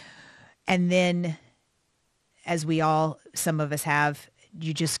 And then, as some of us have,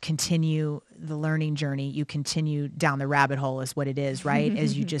 you just continue the learning journey. You continue down the rabbit hole is what it is, right?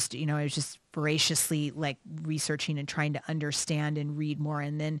 As you just, I was just voraciously like researching and trying to understand and read more.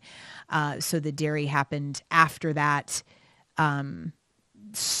 And then, so the dairy happened after that,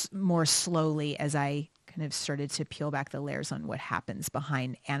 more slowly as I kind of started to peel back the layers on what happens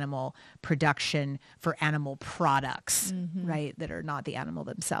behind animal production for animal products, right, that are not the animal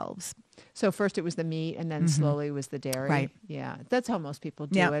themselves. So first it was the meat and then slowly was the dairy. Right. Yeah, that's how most people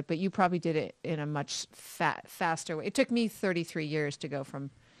do it, but you probably did it in a much faster way. It took me 33 years to go from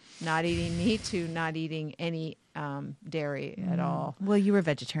not eating meat to not eating any dairy at all. Well, you were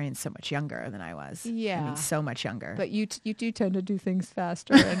vegetarian so much younger than I was. Yeah. I mean, so much younger. But you do tend to do things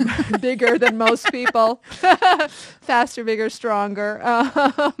faster and bigger than most people. Faster, bigger, stronger.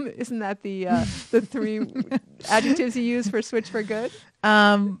 Isn't that the three adjectives you use for Switch4Good?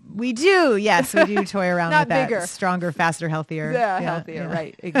 We do. Yes, we do toy around Not with that. bigger. Stronger, faster, healthier. Yeah, healthier. Yeah.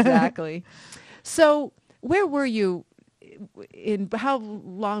 Right. Exactly. So where were you? How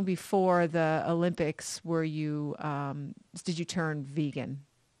long before the Olympics were you? Did you turn vegan?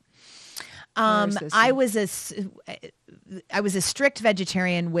 I was a strict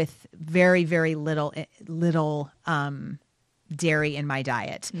vegetarian with very, very little dairy in my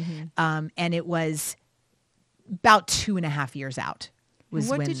diet, and it was about 2.5 years out.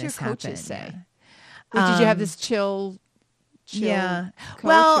 What did your coaches say? Did you have this chill? Yeah.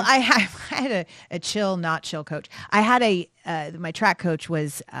 Well, I had a chill, not chill coach. I had my track coach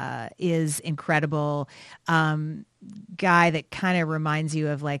is incredible. Guy that kind of reminds you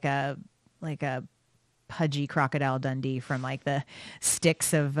of like a pudgy Crocodile Dundee from like the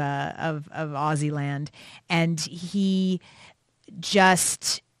sticks of Aussie land. And he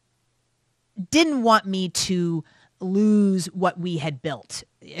just didn't want me to lose what we had built,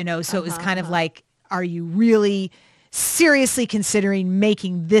 so it was kind of like, are you really seriously considering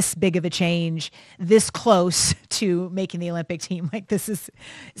making this big of a change this close to making the Olympic team? Like, this is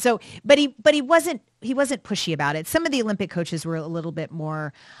so, but he wasn't pushy about it. Some of the Olympic coaches were a little bit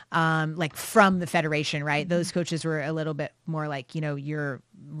more like from the federation, right? Those coaches were a little bit more like, you're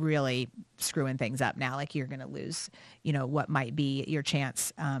really screwing things up now. Like, you're going to lose, what might be your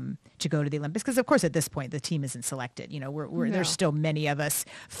chance to go to the Olympics. Because of course, at this point, the team isn't selected. There's still many of us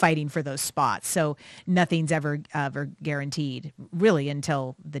fighting for those spots. So nothing's ever guaranteed really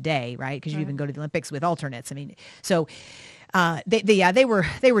until the day, right? Because you even go to the Olympics with alternates. I mean, so they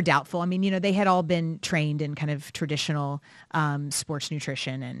were doubtful. I mean, they had all been trained in kind of traditional sports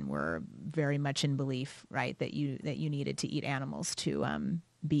nutrition and were very much in belief, right, that you needed to eat animals to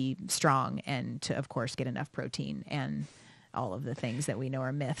be strong and to, of course, get enough protein and all of the things that we know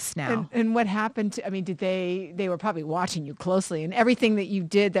are myths now. And what happened did they were probably watching you closely, and everything that you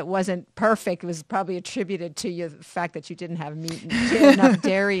did that wasn't perfect was probably attributed to the fact that you didn't have meat and enough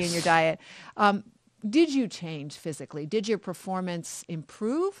dairy in your diet. Did you change physically? Did your performance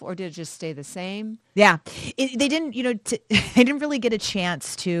improve, or did it just stay the same? Yeah, they didn't. They didn't really get a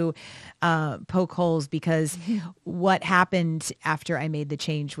chance to poke holes, because what happened after I made the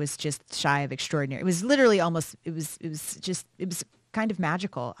change was just shy of extraordinary. It was literally almost. It was kind of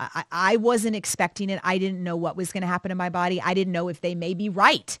magical. I wasn't expecting it. I didn't know what was going to happen to my body. I didn't know if they may be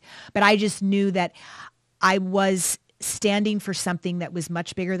right, but I just knew that I was standing for something that was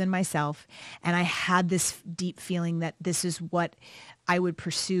much bigger than myself. And I had this deep feeling that this is what I would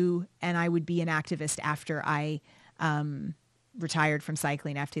pursue, and I would be an activist after I retired from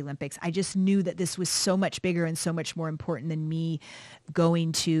cycling after the Olympics. I just knew that this was so much bigger and so much more important than me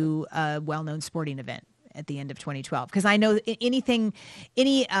going to a well-known sporting event at the end of 2012. Because I know any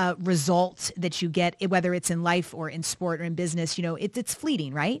result that you get, whether it's in life or in sport or in business, it's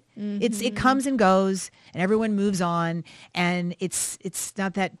fleeting, right? It comes and goes, and everyone moves on, and it's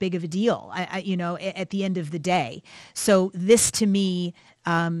not that big of a deal, at the end of the day. So this, to me,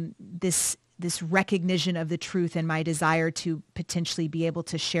 this recognition of the truth and my desire to potentially be able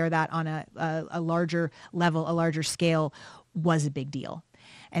to share that on a larger level, a larger scale, was a big deal.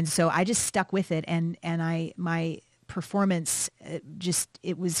 And so I just stuck with it, and my performance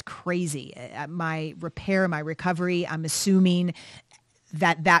it was crazy. My repair, my recovery, I'm assuming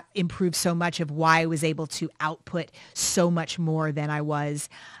that improved so much of why I was able to output so much more than I was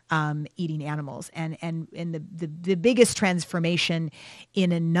eating animals. And the biggest transformation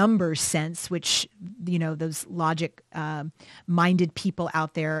in a numbers sense, which, those logic minded people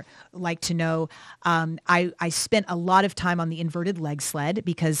out there like to know, I spent a lot of time on the inverted leg sled,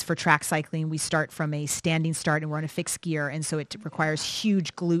 because for track cycling, we start from a standing start and we're on a fixed gear. And so it requires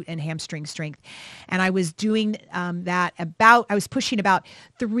huge glute and hamstring strength. And I was doing I was pushing about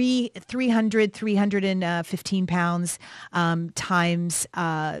 315 pounds times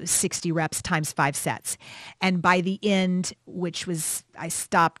 60 reps times 5 sets. And by the end, I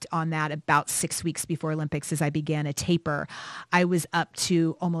stopped on that about 6 weeks before Olympics as I began a taper, I was up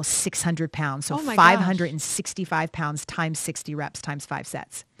to almost 600 pounds. So 565 pounds times 60 reps times 5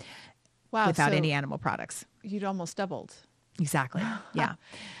 sets. Wow. Without any animal products. You'd almost doubled. Exactly. Yeah.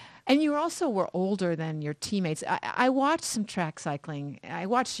 And you also were older than your teammates. I watched some track cycling. I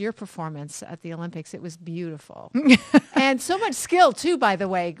watched your performance at the Olympics. It was beautiful. And so much skill, too, by the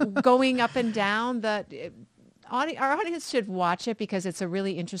way, going up and down. Our audience should watch it because it's a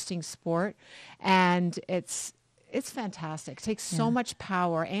really interesting sport. And it's fantastic. It takes so much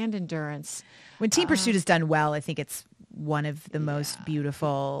power and endurance. When team pursuit is done well, I think it's one of the most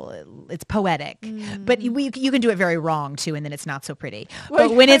beautiful. It's poetic, but you can do it very wrong too, and then it's not so pretty. Well,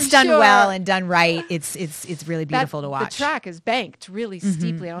 but when it's done sure. well and done right, it's really beautiful to watch. The track is banked really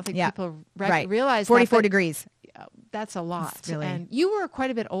steeply. I don't think people realize 44 degrees. That's a lot. Really... And you were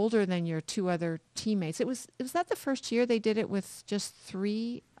quite a bit older than your 2 other teammates. Was that the first year they did it with just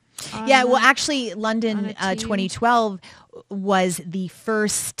 3? Well, actually, London 2012 was the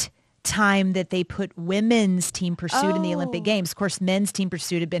first time that they put women's team pursuit in the Olympic Games. Of course, men's team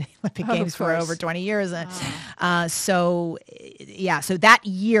pursuit had been in Olympic Games for over 20 years. So that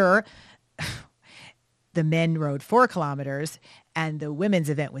year, the men rode 4 kilometers and the women's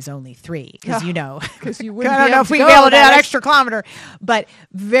event was only 3 because because you I don't know if we'd be able to do that extra kilometer, but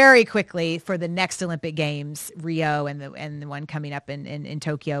very quickly for the next Olympic Games, Rio and the one coming up in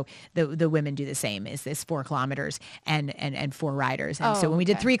Tokyo, the women do the same. Is this 4 kilometers and 4 riders, and so when we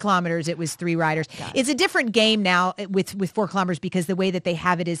did 3 kilometers, it was 3 riders. It's a different game now with 4 kilometers because the way that they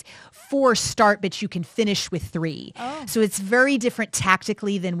have it is 4 start, but you can finish with 3. So it's very different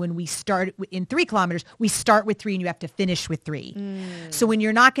tactically than when we start in 3 kilometers. We start with 3 and you have to finish with 3. So when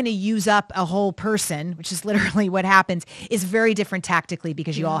you're not going to use up a whole person, which is literally what happens, is very different tactically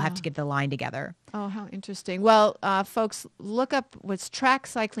because you all have to get the line together. Oh, how interesting. Well, folks, look up what's track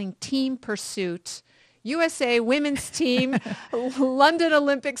cycling team pursuit, USA women's team, London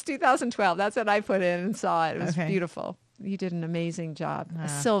Olympics 2012. That's what I put in and saw it. It was beautiful. You did an amazing job. A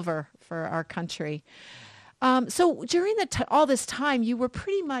silver for our country. So during all this time, you were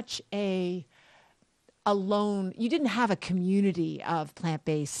pretty much alone. You didn't have a community of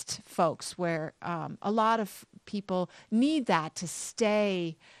plant-based folks where a lot of people need that to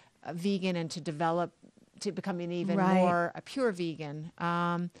stay vegan and to become an even more a pure vegan.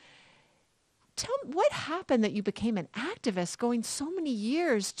 Tell me, what happened that you became an activist going so many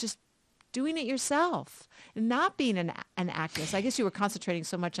years just doing it yourself and not being an activist? I guess you were concentrating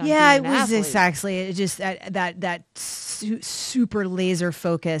so much on being an athlete. Exactly just that super laser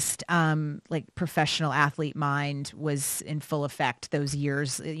focused like professional athlete mind was in full effect those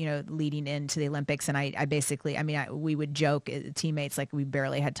years, leading into the Olympics. And I basically, we would joke teammates like we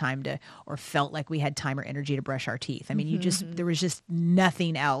barely had time to, or felt like we had time or energy to brush our teeth. There was just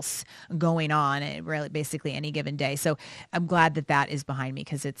nothing else going on at really basically any given day. So I'm glad that is behind me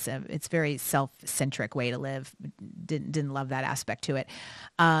because it's very self-centric way to live. Didn't love that aspect to it.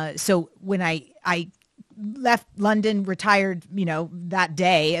 So when I left London, retired,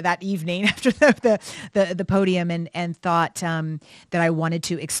 that evening after the podium, and thought that I wanted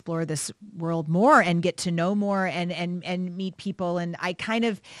to explore this world more and get to know more and meet people. And I kind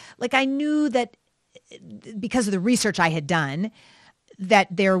of I knew that because of the research I had done, that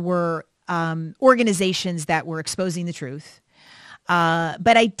there were organizations that were exposing the truth.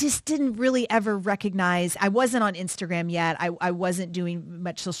 But I just didn't really ever recognize, I wasn't on Instagram yet. I wasn't doing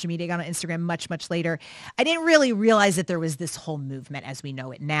much social media. I got on Instagram much, much later. I didn't really realize that there was this whole movement as we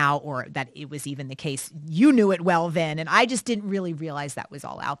know it now, or that it was even the case. You knew it well then. And I just didn't really realize that was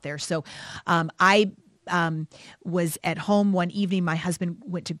all out there. So I was at home one evening. My husband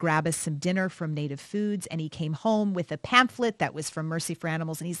went to grab us some dinner from Native Foods, and he came home with a pamphlet that was from Mercy for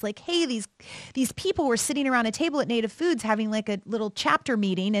Animals. And he's like, hey, these people were sitting around a table at Native Foods having like a little chapter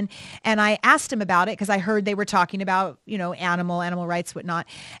meeting. And I asked him about it because I heard they were talking about, animal rights, whatnot.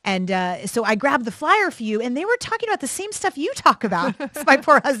 And so I grabbed the flyer for you, and they were talking about the same stuff you talk about. So my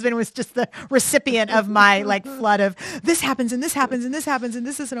poor husband was just the recipient of my like flood of this happens and this happens and this happens and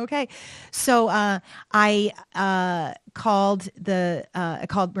this isn't okay. So I called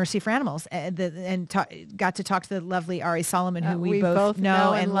Mercy for Animals got to talk to the lovely Ari Solomon, who we both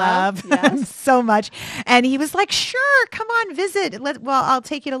know and love yes. so much. And he was like, sure, come on, visit. I'll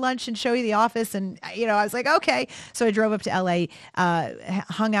take you to lunch and show you the office. And, I was like, okay. So I drove up to LA,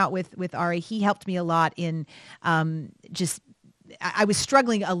 hung out with Ari. He helped me a lot in I was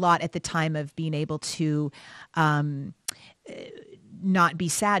struggling a lot at the time of being able to not be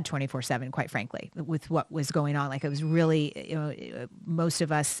sad 24/7, quite frankly, with what was going on. Like, it was really, most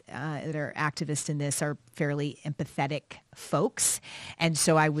of us that are activists in this are fairly empathetic folks. And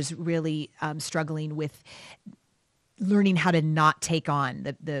so I was really struggling with learning how to not take on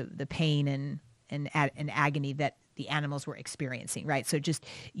the pain and agony that the animals were experiencing, right? So just,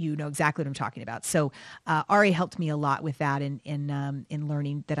 exactly what I'm talking about. So Ari helped me a lot with that in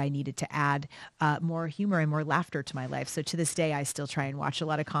learning that I needed to add more humor and more laughter to my life. So to this day, I still try and watch a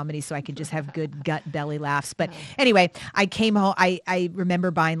lot of comedy so I can just have good gut belly laughs. But anyway, I came home. I remember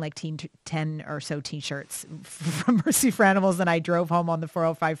buying like 10 or so T-shirts from Mercy for Animals, and I drove home on the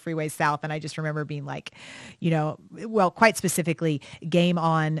 405 freeway south. And I just remember being like, quite specifically, game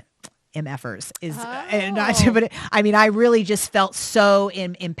on. MFers is not to, but I really just felt so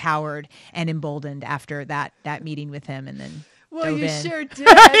empowered and emboldened after that meeting with him, and then sure did.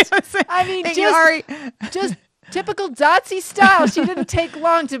 Just typical Dotsie style. She didn't take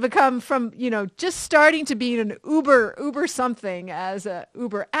long to become from just starting to be an Uber something as a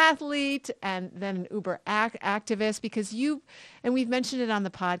Uber athlete and then an Uber activist, because and we've mentioned it on the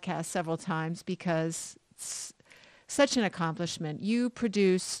podcast several times because it's such an accomplishment. You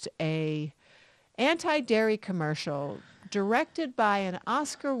produced a anti-dairy commercial directed by an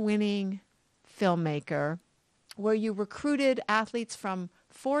Oscar-winning filmmaker where you recruited athletes from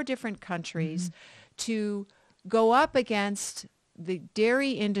 4 different countries to go up against the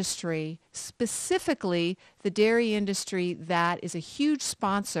dairy industry, specifically the dairy industry that is a huge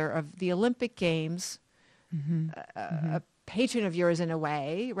sponsor of the Olympic Games, a patron of yours in a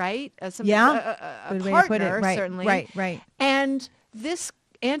way, right? A partner, way to put it. Right, certainly. Right. And this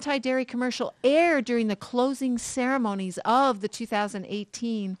anti-dairy commercial aired during the closing ceremonies of the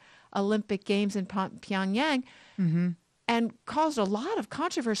 2018 Olympic Games in Pyongyang, and caused a lot of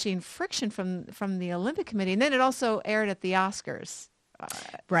controversy and friction from the Olympic Committee. And then it also aired at the Oscars.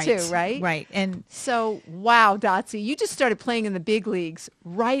 Too, right? Right. And so, wow, Dotsie, you just started playing in the big leagues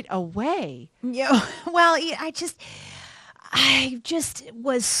right away. Yeah. Well, I just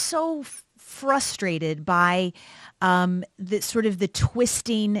was so frustrated by the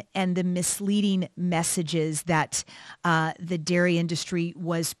twisting and the misleading messages that the dairy industry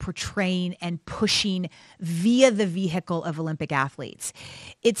was portraying and pushing via the vehicle of Olympic athletes.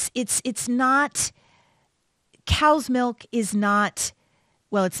 It's not, cow's milk is not.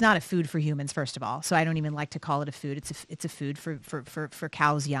 Well, it's not a food for humans, first of all. So I don't even like to call it a food. It's a food for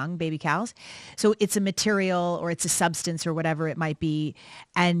cows, young baby cows. So it's a material or it's a substance or whatever it might be.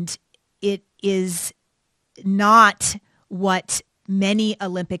 And it is not what many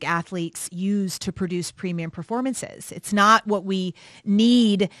Olympic athletes use to produce premium performances. It's not what we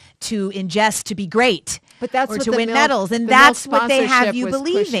need to ingest to be great, but that's or what to win medals. And that's what they have you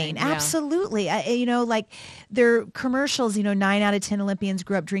believing. Pushing, yeah. Absolutely. Like their commercials, 9 out of 10 Olympians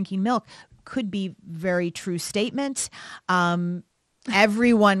grew up drinking milk, could be very true statement.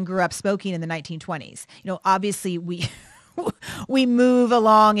 Everyone grew up smoking in the 1920s. Obviously we move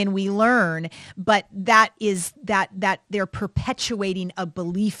along and we learn, but that they're perpetuating a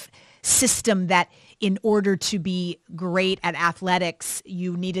belief system that in order to be great at athletics,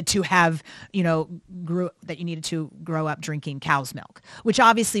 you needed to have, grow up drinking cow's milk, which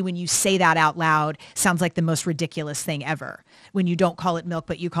obviously when you say that out loud sounds like the most ridiculous thing ever when you don't call it milk,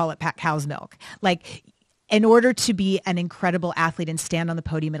 but you call it cow's milk. Like, in order to be an incredible athlete and stand on the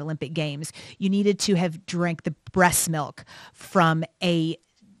podium at Olympic Games, you needed to have drank the breast milk from a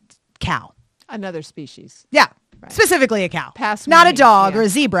cow. Another species. Yeah, right. Specifically a cow. Past not winning. A dog or a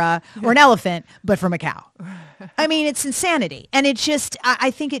zebra or an elephant, but from a cow. I mean, it's insanity. And it just,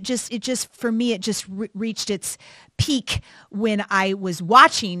 I think it just, for me, it just reached its peak when I was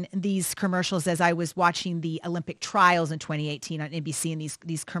watching these commercials as I was watching the Olympic trials in 2018 on NBC, and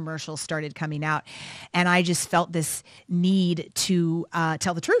these commercials started coming out. And I just felt this need to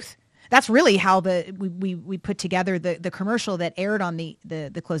tell the truth. That's really how we put together the commercial that aired on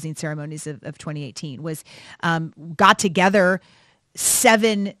the closing ceremonies of 2018 was got together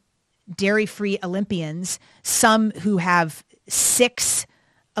 7 dairy-free Olympians, some who have 6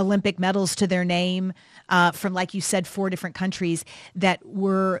 Olympic medals to their name from, like you said, 4 different countries it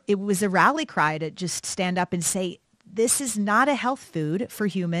was a rally cry to just stand up and say, this is not a health food for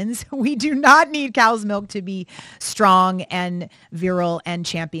humans. We do not need cow's milk to be strong and virile and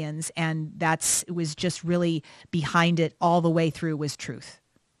champions. And it was just really behind it all the way through was truth.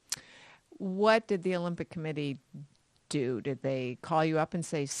 What did the Olympic Committee do? Did they call you up and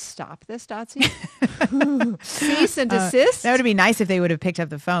say, stop this, Dotsie? Cease and desist? That would be nice if they would have picked up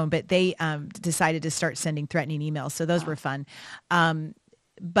the phone, but they decided to start sending threatening emails. So those were fun.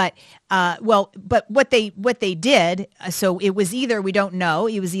 But what they did, so it was either, we don't know,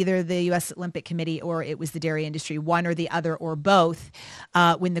 it was either the U.S. Olympic Committee or it was the dairy industry, one or the other or both.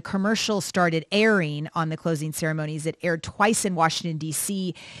 When the commercial started airing on the closing ceremonies, it aired twice in Washington,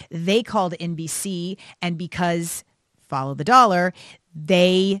 D.C. They called NBC, and because follow the dollar,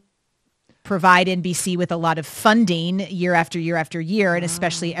 they provide NBC with a lot of funding year after year after year, and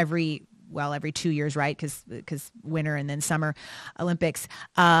especially every 2 years, right? Because winter and then summer Olympics,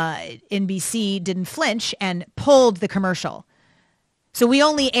 NBC didn't flinch and pulled the commercial. So we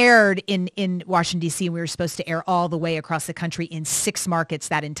only aired in Washington, D.C., and we were supposed to air all the way across the country in 6 markets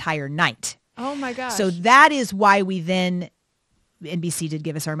that entire night. Oh, my gosh. So that is why NBC did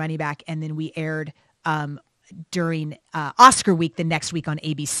give us our money back, and then we aired during Oscar week the next week on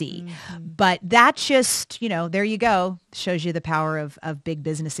ABC. Mm-hmm. But that just, there you go. Shows you the power of big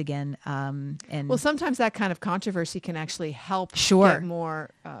business again. Well, sometimes that kind of controversy can actually help get more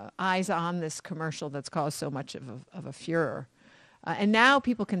eyes on this commercial that's caused so much of a furor. And now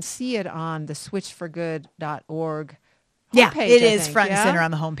people can see it on the Switch4Good.org Yeah, homepage, it is front and center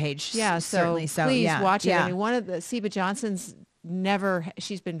on the homepage. Yeah, certainly. So please watch it. Yeah. I mean, one of the Seba Johnson's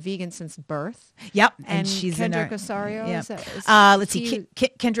she's been vegan since birth. Yep. And she's Kendrick Osorio. Yep. Let's see.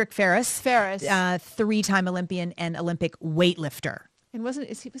 Kendrick Ferris. 3-time Olympian and Olympic weightlifter. And was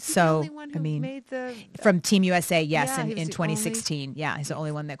he the only one who made the... From Team USA, yes, in 2016. Only... Yeah, he's the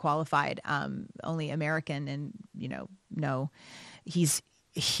only one that qualified. Only American, and, no, he's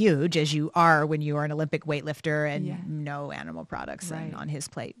huge, as you are when you are an Olympic weightlifter, and no animal products on his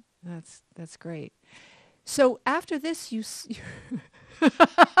plate. That's great. So after this,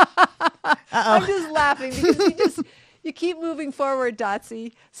 I'm just laughing because you keep moving forward,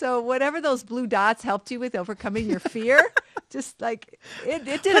 Dotsie. So whatever those blue dots helped you with overcoming your fear, just like it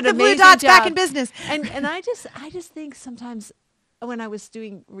did Put an the amazing blue dots job. back in business. And I just think sometimes when I was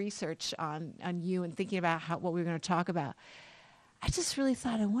doing research on you and thinking about what we were going to talk about, I just really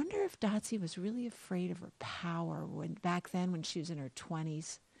thought, I wonder if Dotsie was really afraid of her power back then when she was in her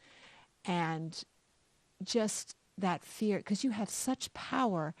 20s, and just that fear, because you have such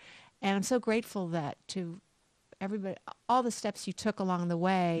power. And I'm so grateful that to everybody, all the steps you took along the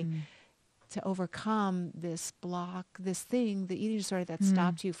way to overcome this block, this thing, the eating disorder that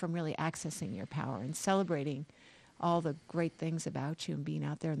stopped you from really accessing your power and celebrating all the great things about you and being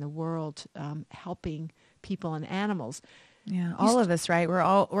out there in the world, helping people and animals. Yeah, all of us, right? We're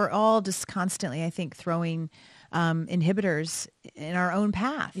all just constantly, I think, throwing inhibitors in our own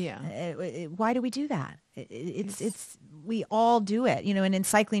path. Yeah. Why do we do that? We all do it, and in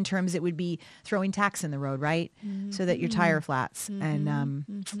cycling terms, it would be throwing tacks in the road, right? Mm-hmm. So that your tire flats. Mm-hmm.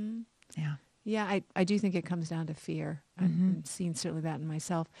 And yeah. Yeah, I do think it comes down to fear. Mm-hmm. I've seen certainly that in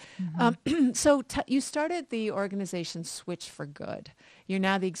myself. Mm-hmm. So you started the organization Switch4Good. You're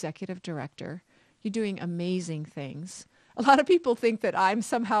now the executive director. You're doing amazing things. A lot of people think that I'm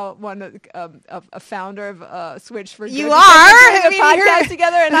somehow a founder of Switch4Good. You are. We're doing a podcast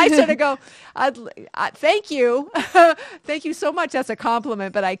together, and I sort of go, thank you. Thank you so much. That's a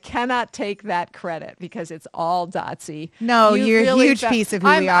compliment, but I cannot take that credit because it's all Dotsie. No, you're a huge piece of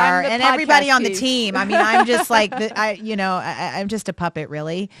who we are, and everybody on the team. I mean, I'm just like, I'm just a puppet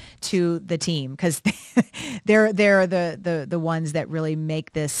really to the team, because they're the ones that really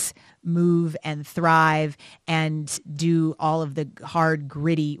make this move and thrive and do all of the hard,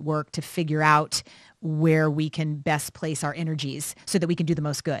 gritty work to figure out where we can best place our energies so that we can do the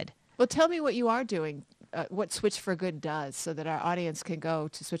most good. Well, tell me what you are doing, what Switch4Good does, so that our audience can go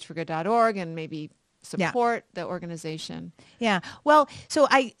to switch4good.org and maybe support the organization. Yeah. Well, so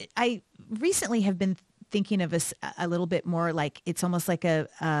I recently have been thinking of us a little bit more like it's almost like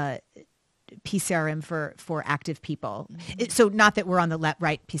a PCRM for active people. So not that we're on the left,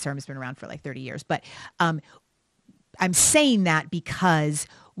 right? PCRM has been around for like 30 years, but I'm saying that because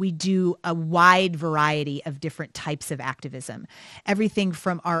we do a wide variety of different types of activism. Everything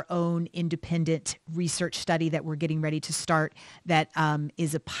from our own independent research study that we're getting ready to start that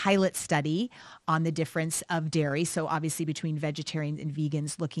is a pilot study on the difference of dairy. So obviously between vegetarians and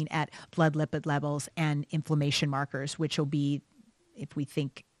vegans, looking at blood lipid levels and inflammation markers, which will be, if we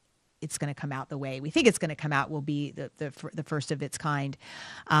think it's going to come out the way we think it's going to come out, will be the first of its kind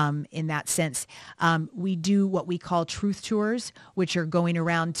in that sense. We do what we call truth tours, which are going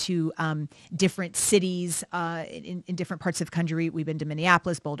around to different cities in different parts of the country. We've been to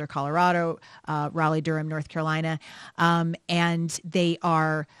Minneapolis, Boulder, Colorado, Raleigh, Durham, North Carolina, and they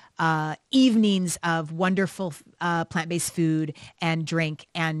are evenings of wonderful plant-based food and drink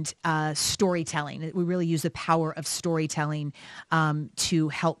and storytelling. We really use the power of storytelling to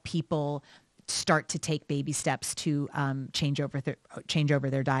help people start to take baby steps to change over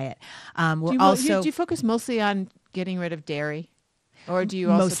their diet. Do you focus mostly on getting rid of dairy? Or do you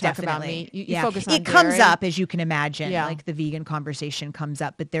also Most talk definitely. about meat? You focus on it comes dairy? up, as you can imagine, Yeah. like the vegan conversation comes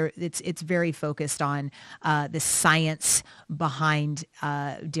up, but it's very focused on the science behind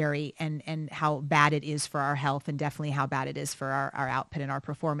dairy and how bad it is for our health, and definitely how bad it is for our output and our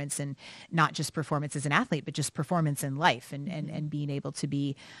performance, and not just performance as an athlete, but just performance in life, and being able to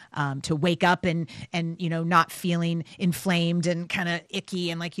be to wake up and not feeling inflamed and kind of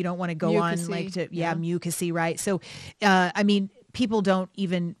icky and like you don't want to go on like mucusy, right? So people don't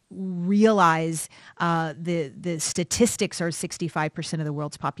even realize the statistics are 65% of the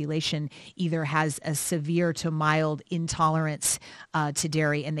world's population either has a severe to mild intolerance to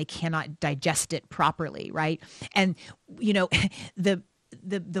dairy, and they cannot digest it properly, right? And the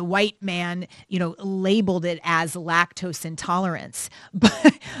white man, labeled it as lactose intolerance,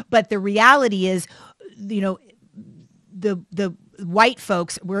 but the reality is, the white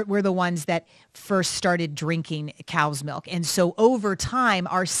folks were the ones that first started drinking cow's milk. And so over time,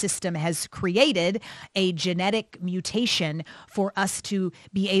 our system has created a genetic mutation for us to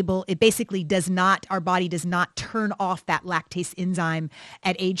be able, our body does not turn off that lactase enzyme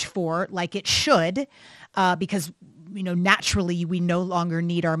at age 4 like it should, because naturally we no longer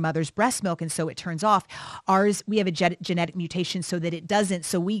need our mother's breast milk, and so it turns off. Ours, we have a genetic mutation so that it doesn't,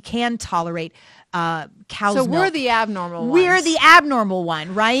 so we can tolerate cow's milk. So we're the abnormal ones. We're the abnormal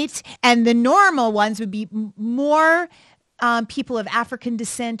one, right? And the normal ones would be more people of African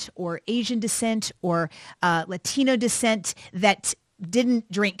descent or Asian descent or Latino descent that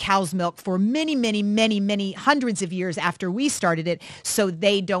didn't drink cow's milk for many, many, many, many hundreds of years after we started it, so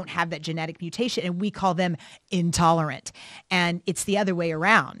they don't have that genetic mutation, and we call them intolerant. And it's the other way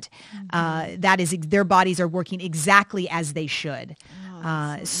around. That is, their bodies are working exactly as they should.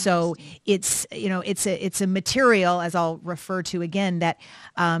 So it's it's a material, as I'll refer to again, that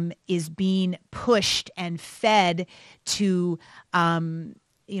is being pushed and fed to underserved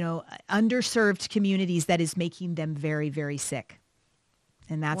communities, that is making them very, very sick.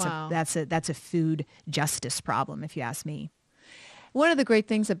 And that's a food justice problem, if you ask me. One of the great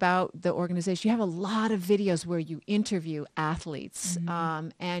things about the organization, you have a lot of videos where you interview athletes,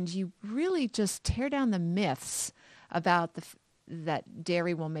 and you really just tear down the myths about that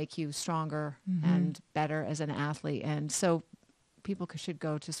dairy will make you stronger and better as an athlete. And so people should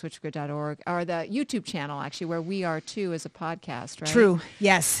go to switch4good.org, or the YouTube channel, actually, where we are too as a podcast, right? True.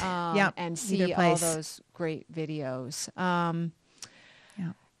 Yes. And see all those great videos.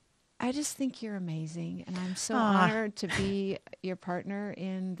 I just think you're amazing, and I'm so honored to be your partner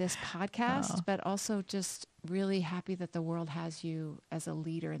in this podcast, but also just really happy that the world has you as a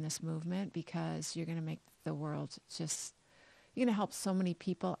leader in this movement, because you're going to make the world you're going to help so many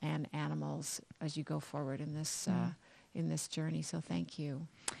people and animals as you go forward in this journey. So thank you.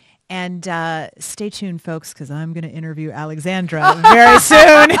 And stay tuned, folks, because I'm going to interview Alexandra very soon.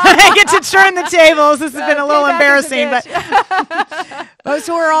 I get to turn the tables. This has been a little embarrassing, but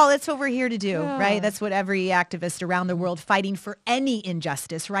so that's what we're here to do, right? That's what every activist around the world fighting for any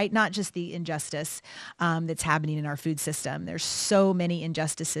injustice, right? Not just the injustice that's happening in our food system. There's so many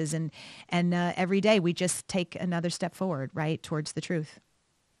injustices, and every day we just take another step forward, right, towards the truth.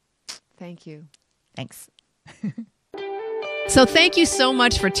 Thank you. Thanks. So thank you so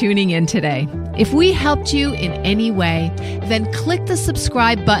much for tuning in today. If we helped you in any way, then click the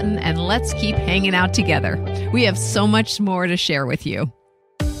subscribe button and let's keep hanging out together. We have so much more to share with you.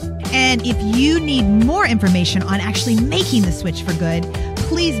 And if you need more information on actually making the Switch for Good,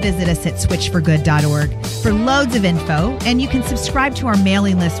 please visit us at switch4good.org for loads of info. And you can subscribe to our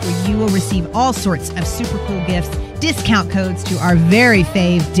mailing list where you will receive all sorts of super cool gifts, discount codes to our very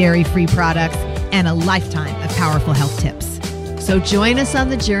fave dairy-free products, and a lifetime of powerful health tips. So join us on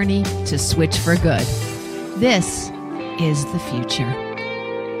the journey to Switch for Good. This is the future.